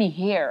journey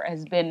here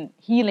has been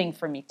healing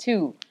for me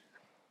too,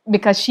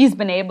 because she's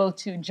been able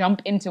to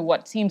jump into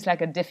what seems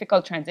like a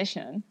difficult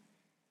transition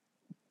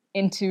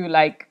into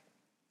like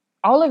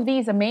all of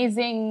these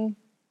amazing,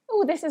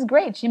 oh, this is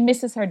great. She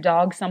misses her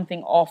dog,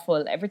 something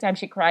awful. Every time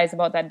she cries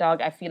about that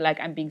dog, I feel like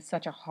I'm being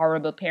such a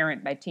horrible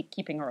parent by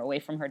keeping her away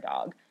from her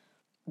dog.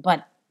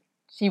 But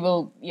she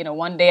will, you know,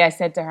 one day I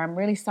said to her, I'm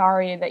really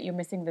sorry that you're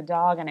missing the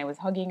dog. And I was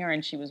hugging her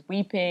and she was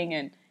weeping.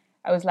 And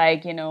I was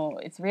like, you know,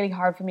 it's really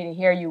hard for me to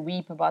hear you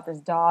weep about this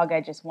dog.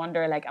 I just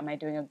wonder, like, am I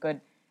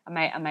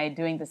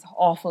doing this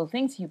awful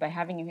thing to you by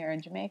having you here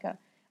in Jamaica?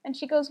 And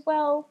she goes,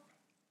 well,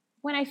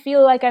 when I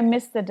feel like I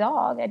miss the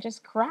dog, I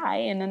just cry.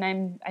 And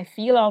then I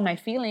feel all my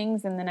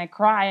feelings and then I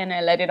cry and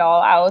I let it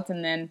all out.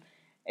 And then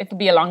it'll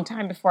be a long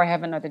time before I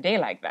have another day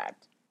like that.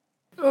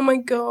 Oh my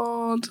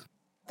God.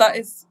 That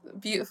is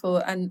beautiful.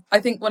 And I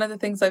think one of the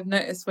things I've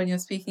noticed when you're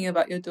speaking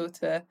about your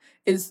daughter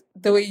is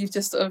the way you've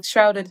just sort of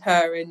shrouded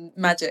her in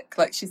magic.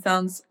 Like, she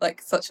sounds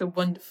like such a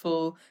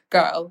wonderful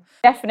girl.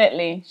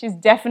 Definitely. She's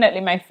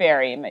definitely my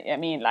fairy. I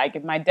mean,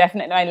 like, my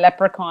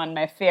leprechaun,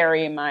 my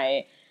fairy,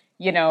 my,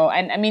 you know,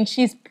 and I mean,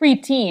 she's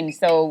preteen.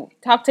 So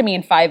talk to me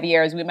in 5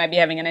 years. We might be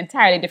having an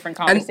entirely different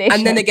conversation.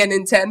 And then again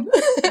in 10.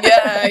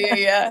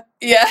 Yeah.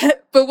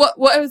 But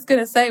what I was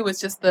going to say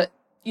was just that,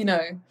 you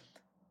know,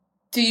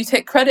 do you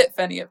take credit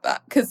for any of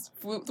that? Because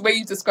the way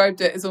you described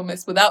it is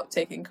almost without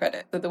taking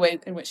credit, the way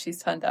in which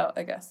she's turned out,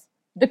 I guess.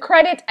 The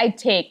credit I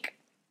take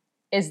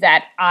is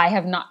that I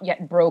have not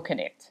yet broken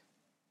it.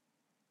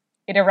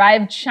 It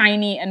arrived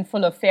shiny and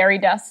full of fairy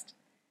dust.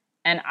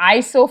 And I,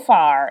 so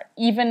far,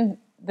 even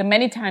the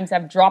many times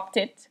I've dropped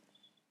it,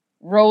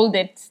 rolled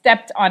it,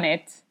 stepped on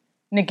it,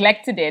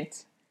 neglected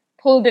it,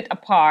 pulled it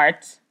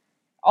apart,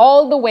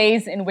 all the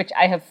ways in which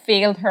I have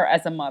failed her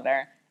as a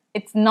mother,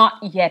 it's not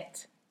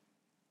yet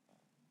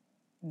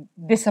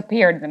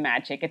disappeared, the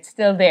magic. It's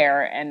still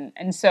there.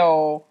 And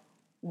so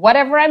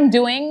whatever I'm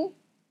doing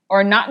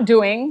or not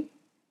doing,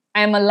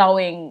 I'm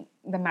allowing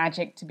the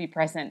magic to be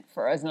present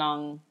for as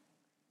long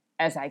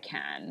as I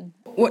can.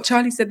 What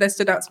Charlie said there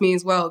stood out to me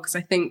as well, because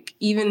I think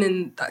even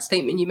in that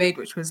statement you made,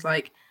 which was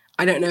like,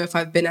 I don't know if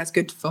I've been as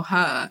good for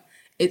her,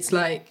 it's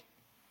like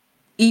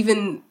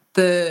even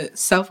the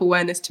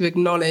self-awareness to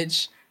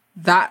acknowledge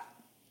that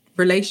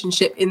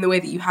relationship in the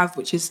way that you have,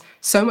 which is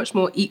so much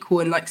more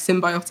equal and like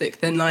symbiotic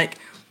than like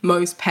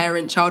most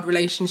parent-child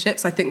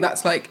relationships. I think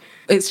that's like,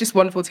 it's just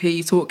wonderful to hear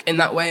you talk in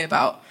that way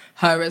about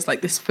her as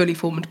like this fully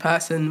formed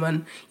person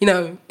when, you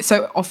know,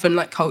 so often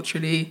like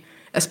culturally,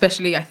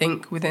 especially I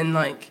think within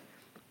like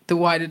the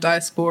wider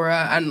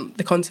diaspora and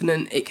the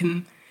continent,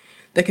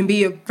 there can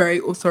be a very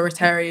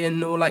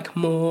authoritarian or like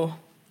more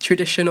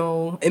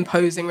traditional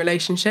imposing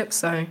relationship.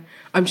 So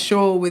I'm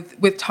sure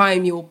with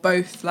time you'll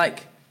both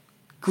like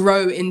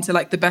grow into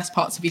like the best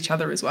parts of each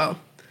other as well.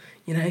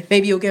 You know,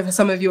 maybe you'll give her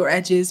some of your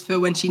edges for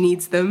when she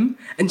needs them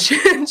and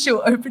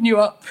she'll open you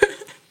up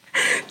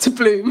to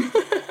bloom.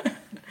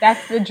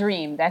 That's the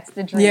dream.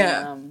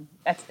 Yeah.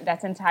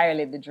 That's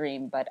entirely the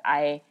dream. But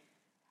I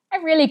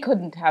really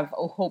couldn't have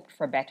hoped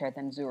for better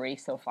than Zuri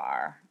so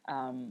far.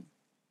 And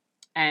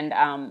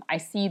I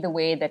see the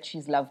way that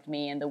she's loved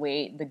me and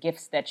the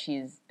gifts that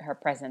her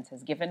presence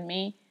has given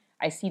me.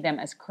 I see them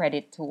as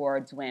credit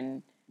towards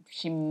when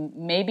she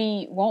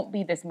maybe won't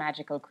be this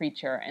magical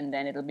creature, and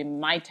then it'll be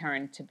my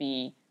turn to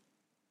be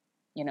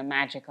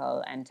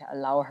magical, and to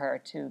allow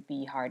her to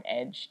be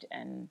hard-edged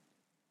and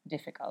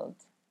difficult.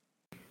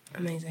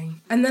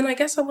 Amazing. And then I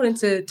guess I wanted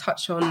to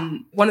touch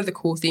on one of the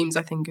core themes,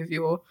 I think, of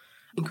your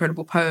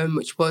incredible poem,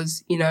 which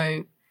was,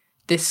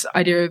 this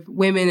idea of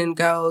women and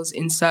girls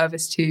in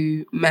service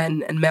to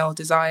men and male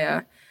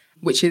desire,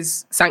 which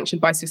is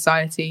sanctioned by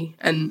society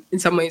and in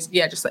some ways,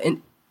 just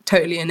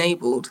totally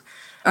enabled.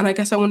 And I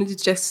guess I wanted to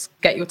just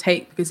get your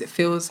take, because it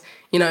feels,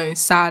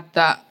 sad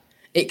that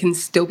it can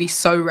still be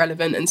so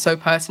relevant and so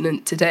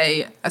pertinent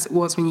today as it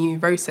was when you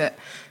wrote it.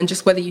 And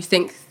just whether you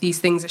think these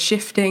things are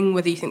shifting,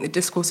 whether you think the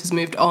discourse has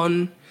moved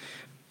on,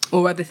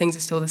 or whether things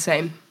are still the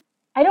same.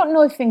 I don't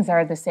know if things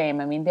are the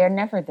same. I mean, they're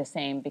never the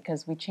same,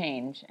 because we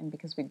change and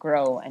because we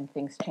grow and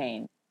things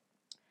change.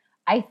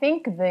 I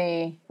think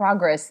the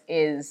progress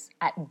is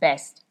at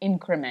best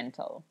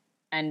incremental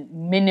and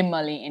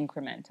minimally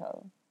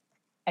incremental.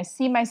 I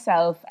see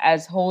myself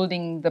as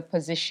holding the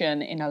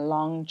position in a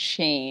long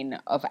chain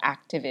of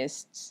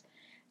activists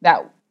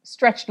that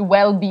stretched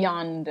well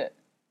beyond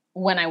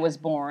when I was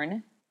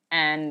born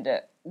and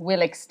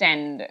will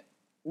extend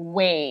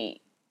way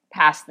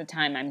past the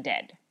time I'm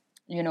dead.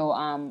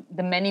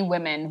 The many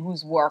women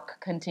whose work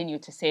continue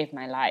to save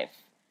my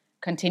life,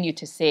 continue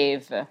to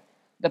save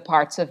the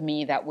parts of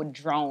me that would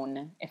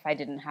drown if I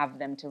didn't have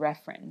them to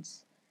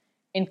reference,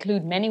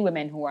 include many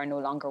women who are no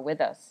longer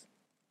with us.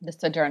 The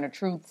Sojourner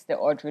Truths, the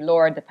Audre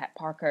Lorde, the Pat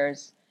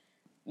Parkers,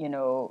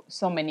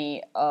 so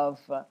many of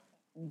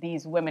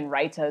these women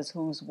writers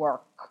whose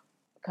work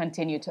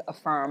continue to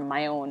affirm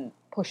my own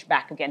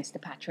pushback against the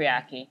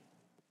patriarchy.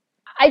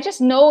 I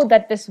just know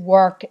that this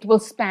work will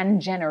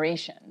span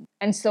generations.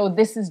 And so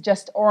this is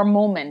just our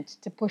moment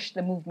to push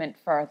the movement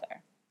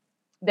further.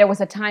 There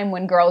was a time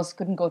when girls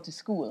couldn't go to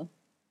school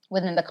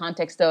within the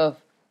context of,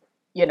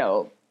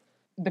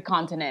 the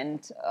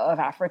continent of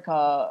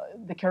Africa,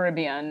 the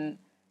Caribbean,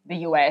 the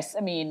US,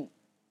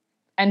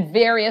 and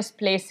various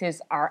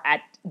places are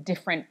at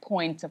different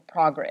points of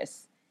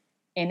progress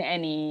in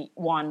any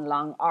one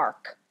long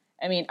arc.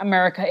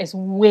 America is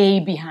way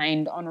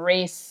behind on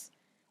race,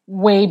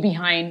 way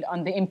behind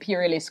on the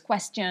imperialist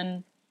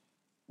question.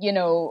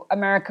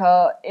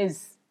 America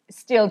is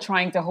still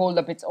trying to hold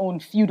up its own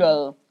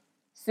feudal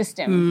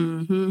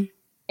system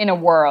in a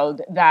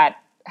world that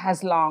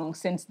has long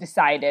since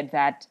decided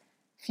that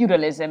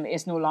feudalism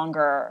is no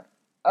longer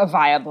a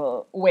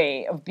viable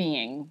way of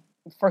being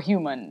for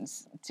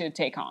humans to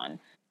take on.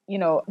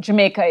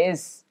 Jamaica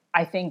is,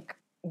 I think,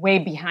 way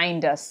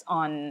behind us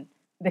on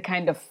the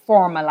kind of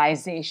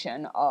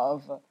formalization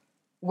of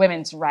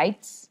women's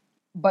rights,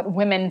 but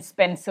women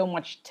spend so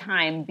much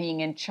time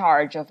being in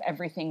charge of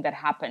everything that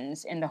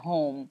happens in the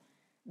home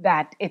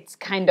that it's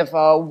kind of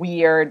a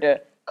weird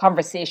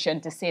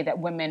conversation to say that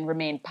women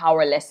remain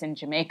powerless in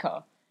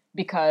Jamaica,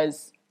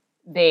 because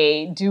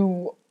they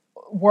do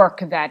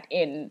work that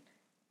in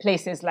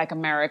places like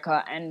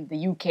America and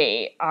the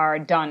UK are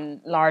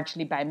done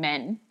largely by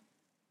men.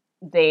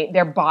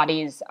 Their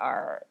bodies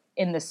are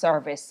in the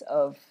service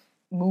of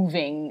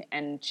moving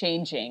and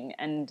changing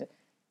and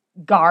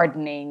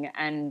gardening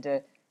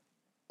and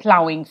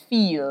plowing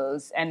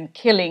fields and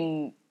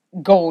killing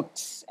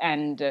goats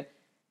and,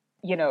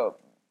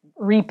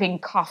 reaping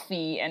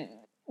coffee. And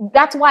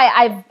that's why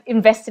I've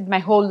invested my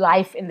whole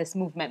life in this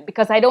movement,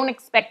 because I don't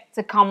expect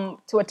to come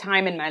to a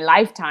time in my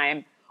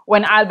lifetime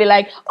when I'll be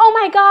like, oh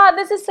my God,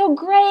 this is so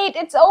great,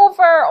 it's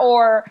over.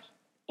 Or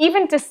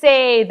even to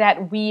say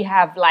that we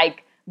have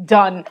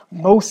done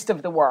most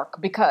of the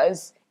work,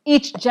 because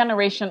each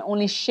generation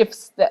only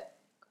shifts the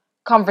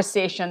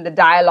conversation, the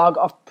dialogue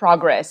of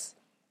progress,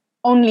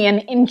 only an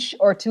inch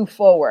or two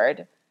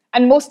forward.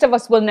 And most of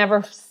us will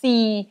never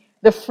see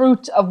the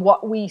fruit of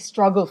what we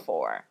struggle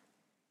for,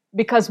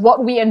 because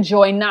what we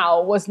enjoy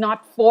now was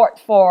not fought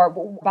for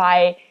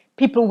by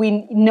people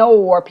we know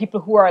or people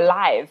who are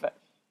alive.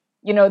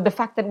 The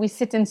fact that we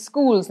sit in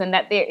schools and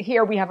that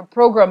here we have a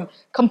program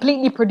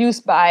completely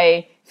produced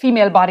by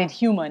female-bodied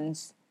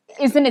humans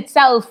is in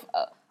itself,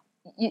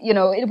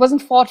 it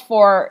wasn't fought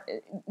for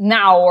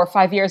now or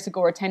 5 years ago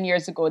or 10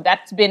 years ago.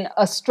 That's been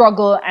a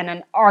struggle and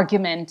an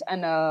argument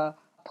and a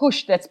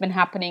push that's been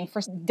happening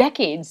for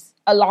decades,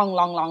 a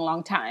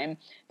long time.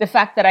 The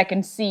fact that I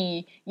can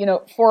see,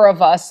 four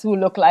of us who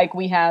look like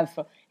we have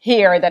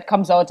hair that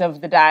comes out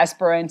of the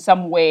diaspora in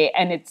some way,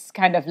 and it's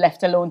kind of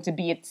left alone to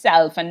be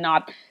itself and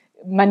not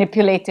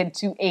manipulated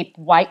to ape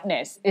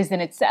whiteness, is in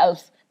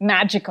itself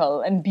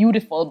magical and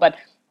beautiful. But,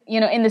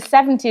 in the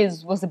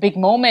 70s was a big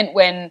moment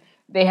when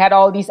they had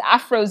all these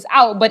afros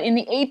out, but in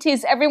the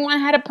 80s, everyone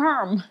had a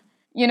perm.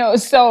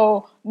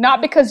 So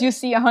not because you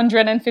see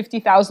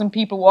 150,000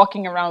 people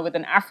walking around with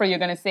an afro, you're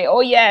going to say,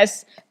 oh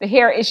yes, the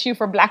hair issue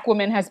for Black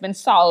women has been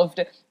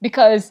solved,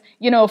 because,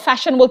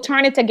 fashion will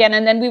turn it again.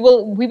 And then we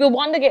will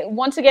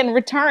once again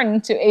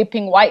return to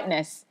aping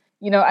whiteness,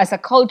 as a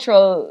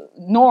cultural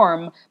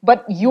norm.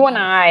 But you and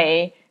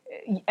I,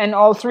 and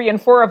all 3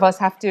 and 4 of us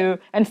have to,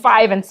 and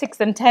 5 and 6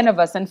 and 10 of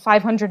us, and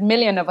 500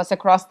 million of us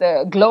across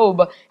the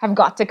globe have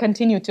got to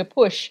continue to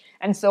push.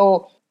 And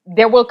so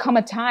there will come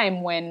a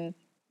time when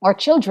our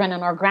children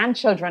and our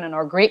grandchildren and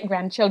our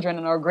great-grandchildren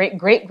and our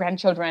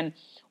great-great-grandchildren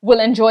will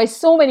enjoy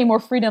so many more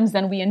freedoms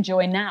than we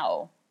enjoy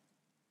now.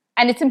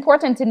 And it's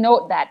important to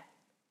note that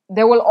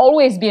there will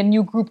always be a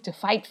new group to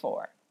fight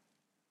for,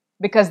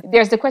 because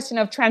there's the question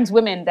of trans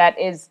women that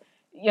is,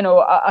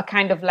 a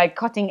kind of like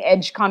cutting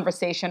edge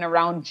conversation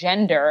around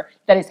gender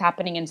that is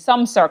happening in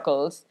some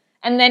circles.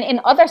 And then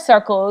in other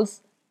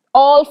circles,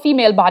 all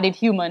female-bodied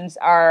humans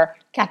are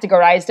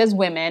categorized as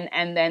women,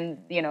 and then,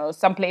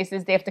 some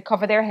places they have to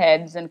cover their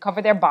heads and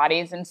cover their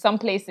bodies, and some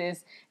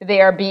places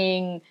they are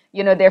being,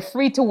 they're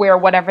free to wear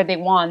whatever they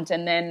want,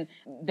 and then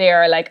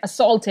they're like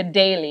assaulted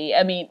daily.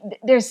 I mean,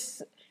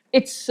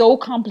 it's so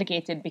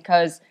complicated,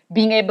 because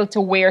being able to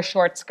wear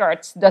short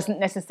skirts doesn't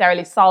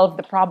necessarily solve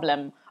the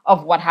problem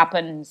of what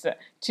happens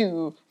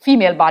to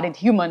female-bodied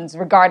humans,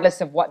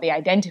 regardless of what they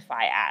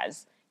identify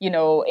as.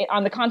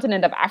 On the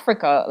continent of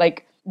Africa,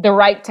 like, the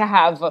right to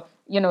have,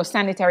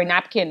 sanitary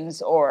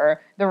napkins,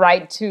 or the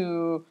right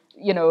to,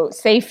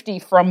 safety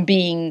from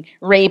being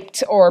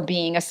raped or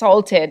being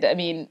assaulted. I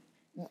mean,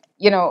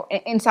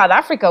 in South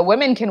Africa,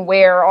 women can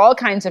wear all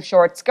kinds of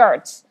short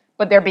skirts,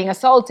 but they're being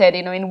assaulted.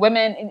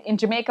 In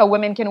Jamaica,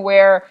 women can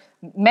wear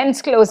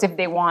men's clothes if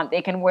they want.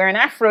 They can wear an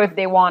afro if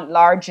they want,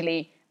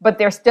 largely, but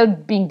they're still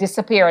being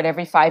disappeared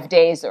every 5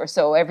 days or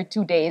so. Every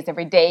 2 days,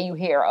 every day you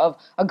hear of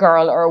a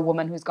girl or a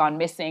woman who's gone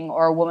missing,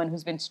 or a woman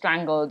who's been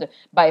strangled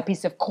by a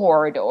piece of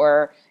cord,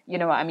 or,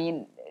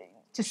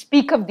 to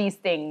speak of these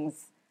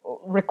things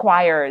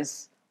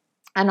requires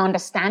an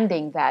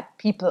understanding that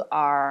people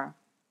are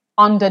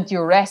under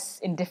duress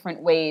in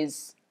different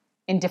ways,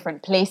 in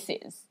different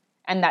places,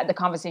 and that the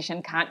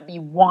conversation can't be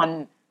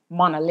one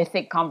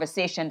monolithic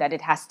conversation, that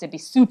it has to be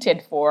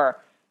suited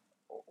for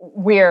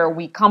where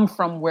we come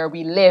from, where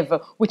we live,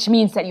 which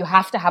means that you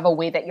have to have a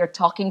way that you're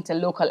talking to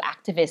local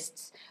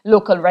activists,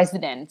 local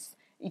residents.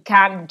 It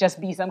can't just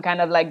be some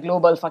kind of like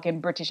global fucking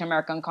British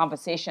American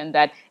conversation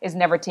that is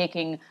never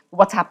taking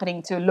what's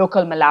happening to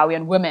local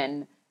Malawian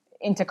women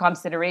into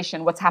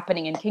consideration, what's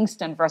happening in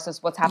Kingston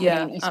versus what's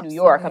happening in East New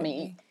York. I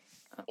mean,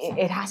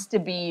 it has to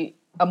be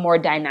a more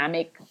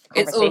dynamic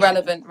conversation. It's all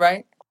relevant,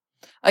 right?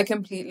 I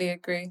completely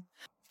agree.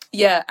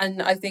 Yeah,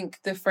 and I think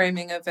the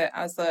framing of it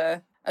as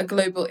a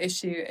global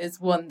issue is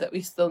one that we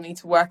still need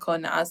to work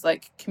on as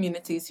like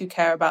communities who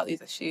care about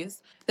these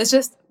issues. There's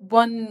just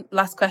one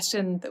last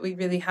question that we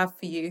really have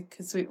for you,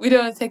 because we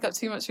don't want to take up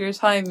too much of your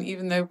time,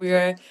 even though we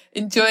are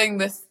enjoying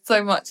this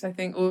so much. I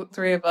think all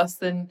three of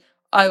us, and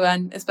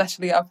Iwan,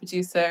 especially our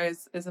producer,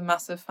 is a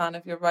massive fan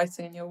of your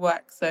writing and your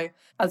work. So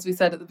as we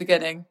said at the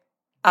beginning,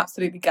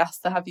 absolutely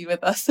gassed to have you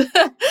with us.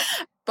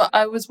 But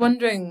I was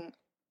wondering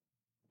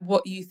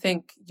what you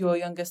think your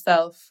younger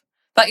self,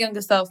 that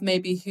younger self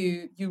maybe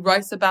who you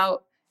write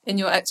about in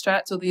your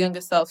extract, or the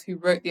younger self who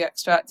wrote the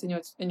extract in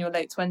your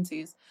late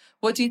 20s,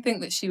 what do you think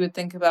that she would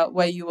think about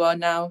where you are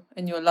now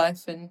in your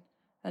life, and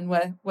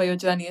where your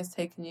journey has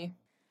taken you?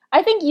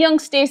 I think young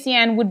Stacey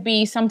Ann would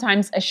be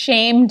sometimes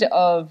ashamed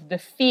of the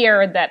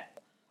fear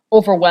that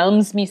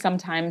overwhelms me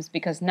sometimes,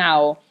 because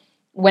now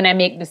when I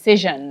make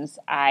decisions,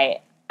 I'm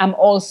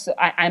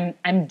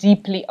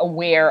deeply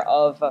aware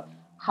of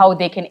how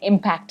they can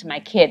impact my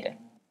kid.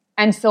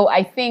 And so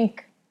I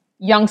think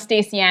young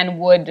Stacey Ann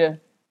would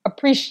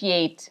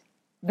appreciate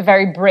the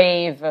very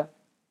brave,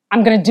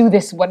 I'm going to do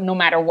this no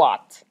matter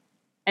what.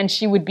 And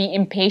she would be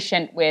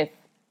impatient with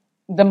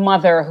the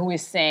mother who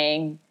is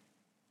saying,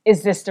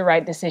 is this the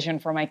right decision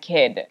for my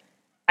kid?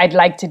 I'd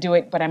like to do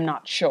it, but I'm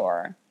not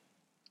sure.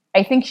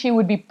 I think she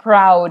would be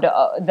proud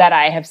that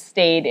I have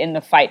stayed in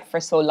the fight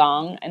for so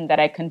long, and that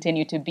I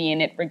continue to be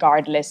in it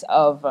regardless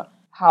of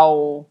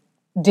how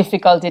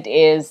difficult it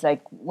is,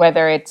 like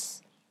whether it's,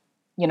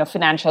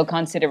 financial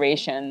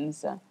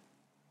considerations.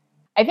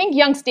 I think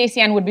young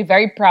Stacey Ann would be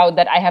very proud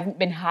that I haven't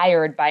been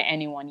hired by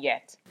anyone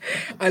yet.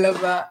 I love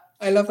that.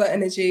 I love that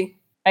energy.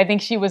 I think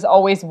she was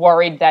always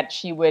worried that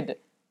she would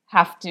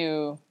have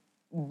to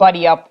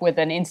buddy up with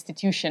an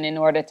institution in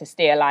order to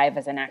stay alive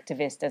as an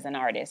activist, as an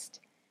artist.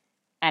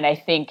 And I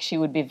think she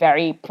would be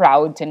very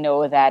proud to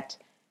know that,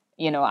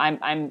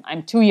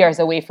 I'm 2 years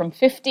away from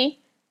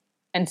 50,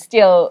 and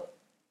still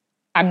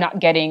I'm not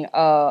getting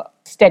a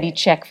steady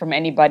check from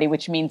anybody,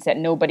 which means that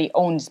nobody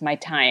owns my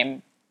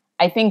time.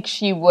 I think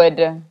she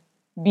would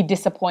be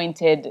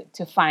disappointed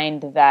to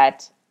find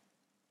that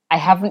I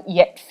haven't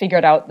yet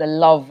figured out the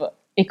love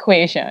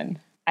equation.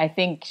 I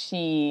think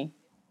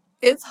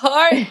It's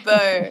hard,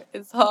 though.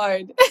 It's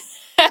hard.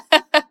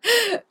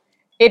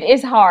 It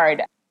is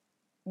hard,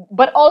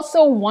 but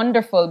also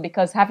wonderful,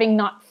 because having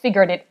not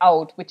figured it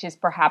out, which is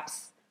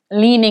perhaps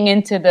leaning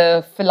into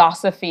the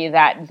philosophy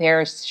that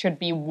there should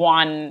be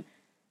one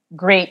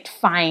great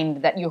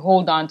find that you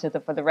hold on to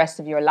for the rest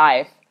of your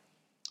life.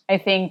 I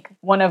think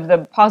one of the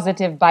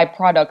positive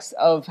byproducts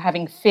of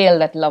having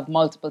failed at love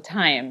multiple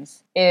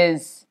times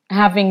is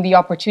having the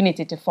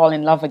opportunity to fall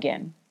in love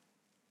again.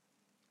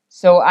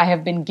 So I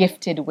have been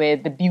gifted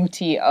with the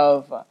beauty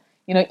of,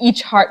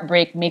 each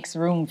heartbreak makes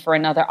room for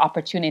another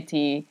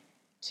opportunity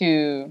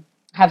to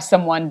have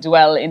someone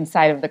dwell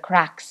inside of the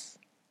cracks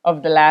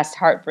of the last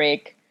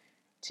heartbreak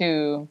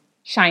to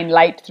shine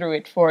light through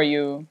it for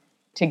you,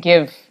 to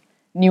give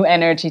new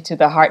energy to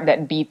the heart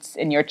that beats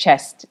in your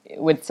chest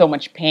with so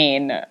much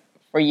pain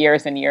for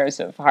years and years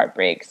of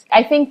heartbreaks.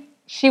 I think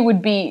she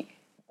would be,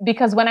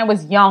 because when I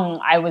was young,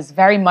 I was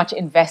very much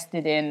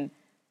invested in,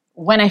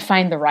 when I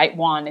find the right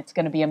one, it's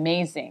going to be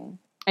amazing.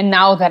 And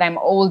now that I'm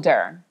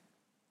older,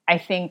 I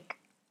think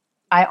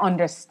I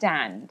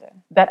understand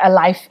that a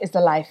life is a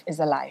life is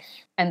a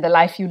life. And the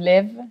life you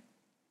live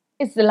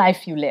is the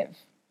life you live.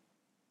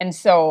 And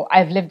so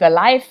I've lived a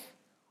life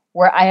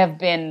where I have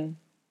been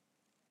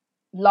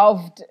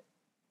loved,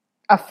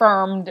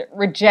 affirmed,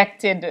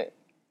 rejected,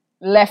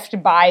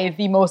 left by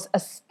the most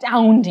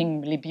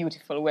astoundingly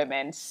beautiful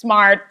women,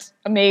 smart,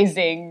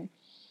 amazing.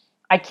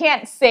 I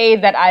can't say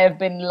that I have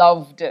been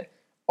loved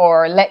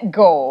or let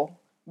go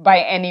by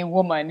any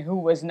woman who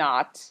was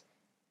not,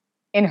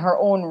 in her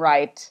own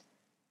right,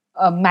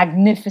 a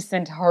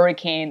magnificent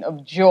hurricane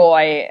of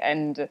joy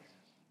and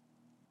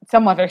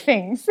some other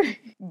things.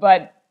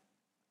 But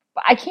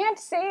I can't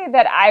say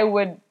that I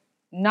would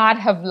not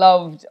have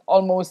loved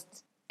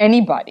almost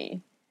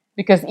anybody,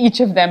 because each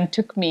of them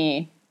took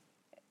me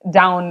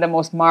down the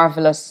most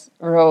marvelous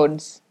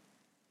roads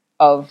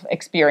of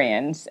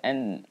experience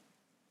and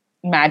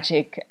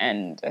magic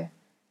and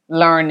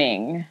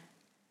learning.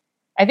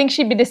 I think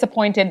she'd be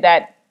disappointed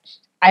that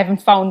I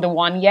haven't found the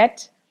one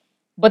yet,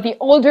 but the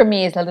older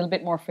me is a little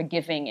bit more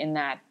forgiving in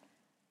that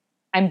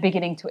I'm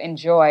beginning to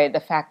enjoy the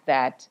fact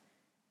that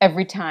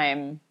every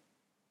time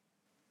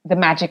the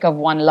magic of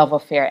one love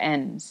affair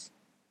ends,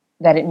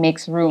 that it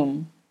makes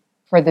room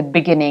for the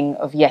beginning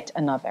of yet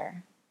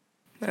another.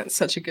 That's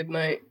such a good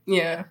note.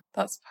 Yeah.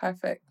 That's a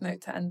perfect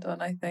note to end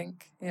on, I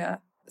think. Yeah.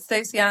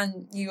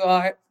 Stacey-Ann, you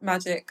are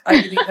magic. I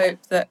really hope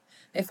that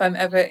if I'm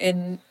ever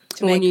in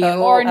Jamaica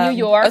or New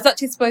York. I was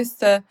actually supposed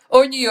to,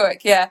 or New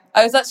York, yeah.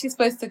 I was actually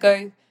supposed to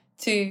go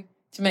to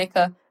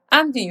Jamaica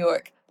and New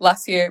York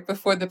last year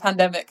before the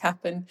pandemic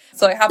happened.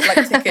 So I have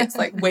like tickets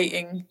like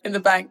waiting in the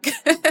bank.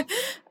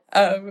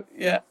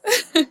 Yeah.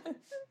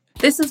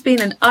 This has been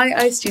an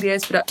II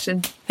Studios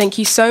production. Thank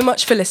you so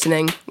much for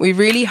listening. We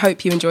really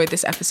hope you enjoyed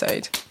this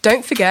episode.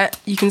 Don't forget,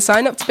 you can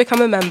sign up to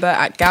become a member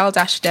at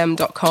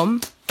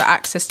gal-dem.com for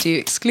access to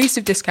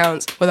exclusive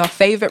discounts with our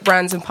favourite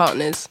brands and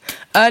partners,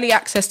 early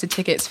access to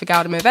tickets for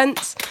Galdem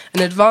events, an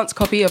advanced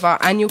copy of our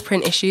annual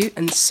print issue,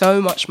 and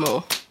so much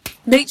more.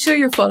 Make sure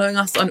you're following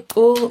us on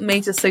all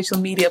major social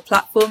media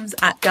platforms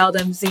at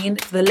Galdem Zine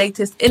for the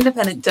latest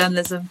independent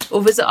journalism,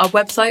 or visit our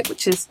website,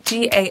 which is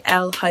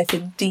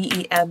gal-dem.com.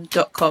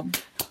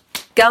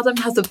 Galdem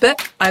has a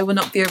book, I Will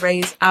Not Be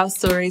Erased, Our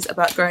Stories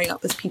About Growing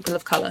Up as People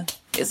of Colour.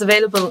 It's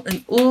available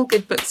in all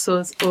good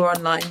bookstores or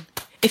online.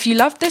 If you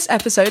loved this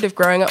episode of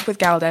Growing Up with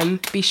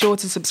Galdem, be sure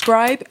to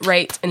subscribe,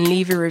 rate and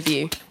leave a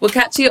review. We'll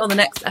catch you on the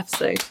next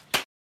episode.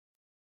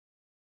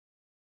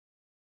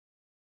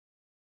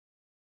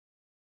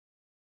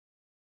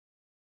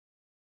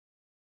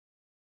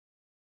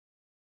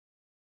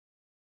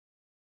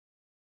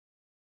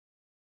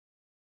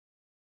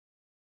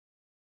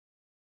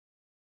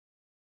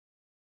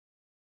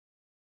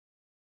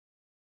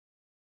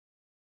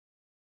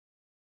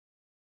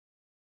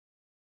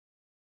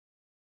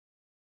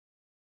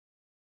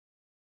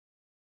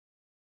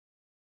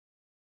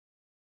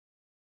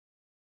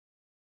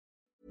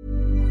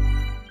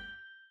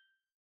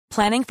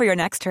 Planning for your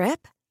next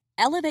trip?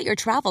 Elevate your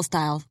travel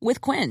style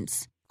with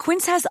Quince.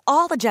 Quince has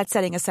all the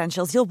jet-setting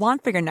essentials you'll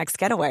want for your next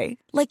getaway,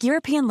 like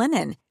European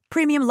linen,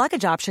 premium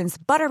luggage options,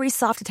 buttery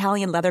soft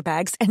Italian leather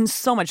bags, and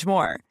so much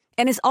more.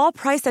 And is all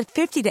priced at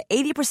 50 to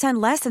 80%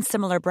 less than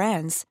similar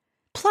brands.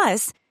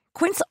 Plus,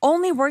 Quince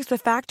only works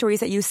with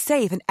factories that use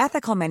safe and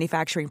ethical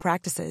manufacturing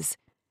practices.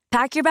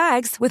 Pack your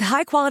bags with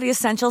high-quality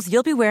essentials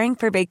you'll be wearing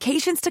for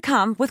vacations to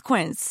come with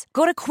Quince.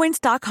 Go to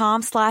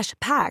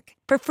quince.com/pack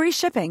for free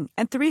shipping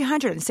and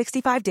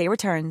 365-day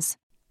returns.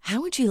 How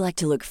would you like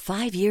to look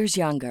 5 years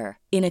younger?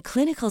 In a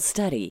clinical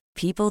study,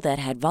 people that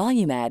had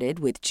volume added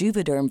with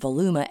Juvederm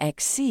Voluma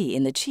XC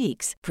in the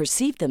cheeks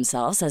perceived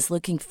themselves as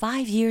looking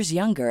 5 years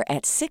younger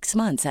at 6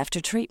 months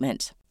after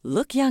treatment.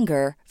 Look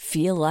younger,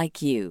 feel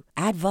like you.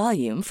 Add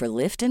volume for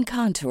lift and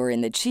contour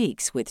in the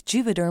cheeks with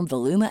Juvederm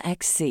Voluma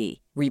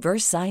XC.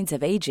 Reverse signs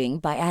of aging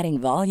by adding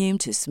volume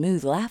to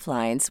smooth laugh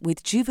lines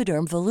with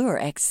Juvederm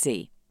Volure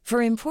XC.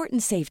 For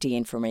important safety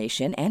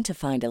information and to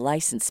find a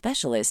licensed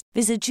specialist,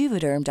 visit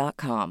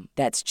Juvederm.com.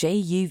 That's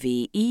JUVEDERM.com.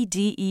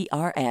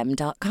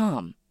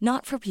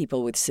 Not for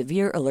people with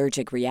severe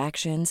allergic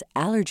reactions,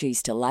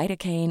 allergies to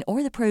lidocaine,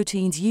 or the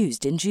proteins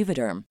used in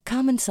Juvederm.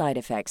 Common side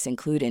effects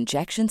include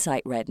injection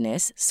site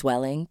redness,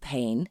 swelling,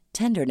 pain,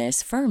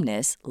 tenderness,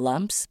 firmness,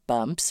 lumps,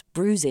 bumps,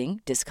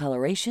 bruising,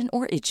 discoloration,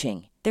 or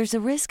itching. There's a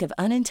risk of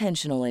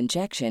unintentional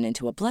injection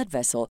into a blood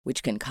vessel,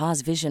 which can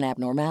cause vision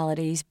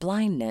abnormalities,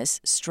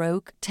 blindness,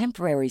 stroke,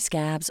 temporary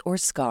scabs, or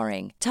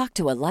scarring. Talk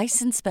to a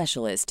licensed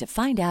specialist to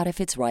find out if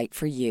it's right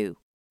for you.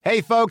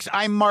 Hey, folks,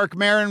 I'm Mark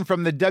Maron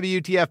from the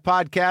WTF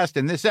Podcast,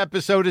 and this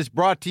episode is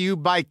brought to you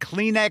by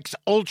Kleenex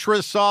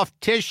Ultra Soft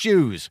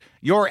Tissues,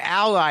 your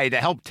ally to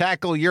help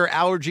tackle your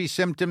allergy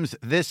symptoms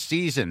this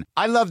season.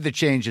 I love the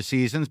change of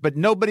seasons, but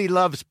nobody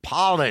loves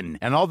pollen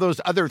and all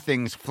those other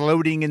things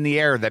floating in the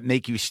air that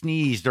make you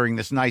sneeze during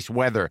this nice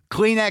weather.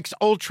 Kleenex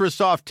Ultra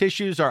Soft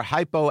Tissues are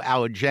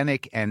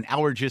hypoallergenic and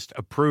allergist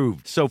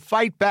approved. So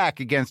fight back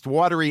against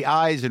watery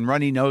eyes and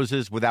runny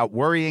noses without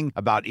worrying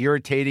about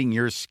irritating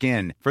your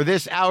skin. For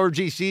this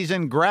allergy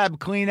season, grab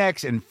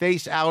Kleenex and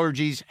face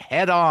allergies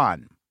head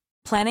on.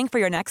 Planning for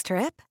your next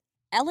trip?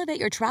 Elevate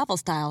your travel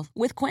style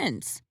with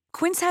Quince.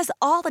 Quince has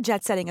all the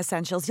jet-setting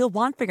essentials you'll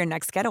want for your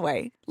next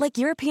getaway, like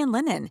European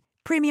linen,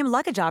 premium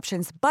luggage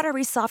options,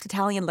 buttery soft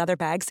Italian leather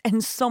bags,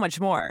 and so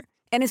much more.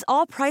 And is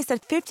all priced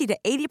at 50 to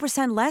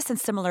 80% less than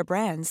similar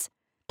brands.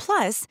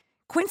 Plus,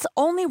 Quince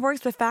only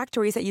works with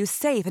factories that use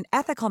safe and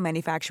ethical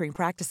manufacturing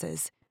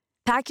practices.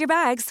 Pack your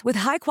bags with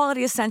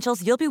high-quality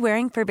essentials you'll be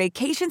wearing for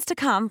vacations to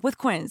come with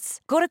Quince.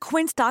 Go to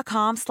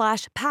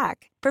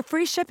quince.com/pack for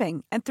free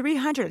shipping and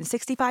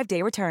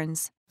 365-day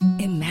returns.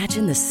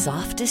 Imagine the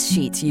softest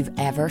sheets you've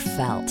ever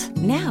felt.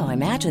 Now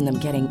imagine them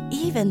getting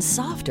even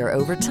softer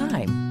over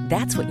time.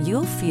 That's what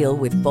you'll feel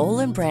with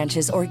Boll &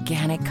 Branch's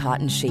organic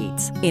cotton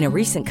sheets. In a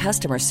recent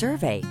customer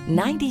survey,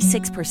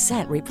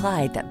 96%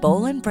 replied that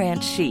Boll &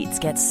 Branch sheets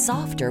get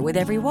softer with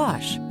every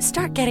wash.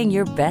 Start getting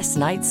your best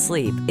night's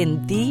sleep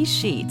in these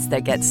sheets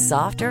that get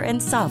softer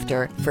and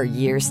softer for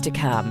years to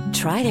come.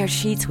 Try their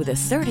sheets with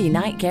a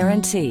 30-night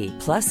guarantee.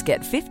 Plus,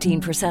 get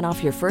 15%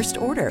 off your first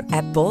order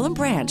at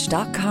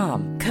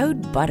bollandbranch.com.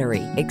 Code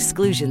BUTTERY.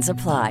 Exclusions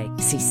apply.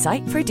 See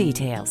site for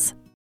details.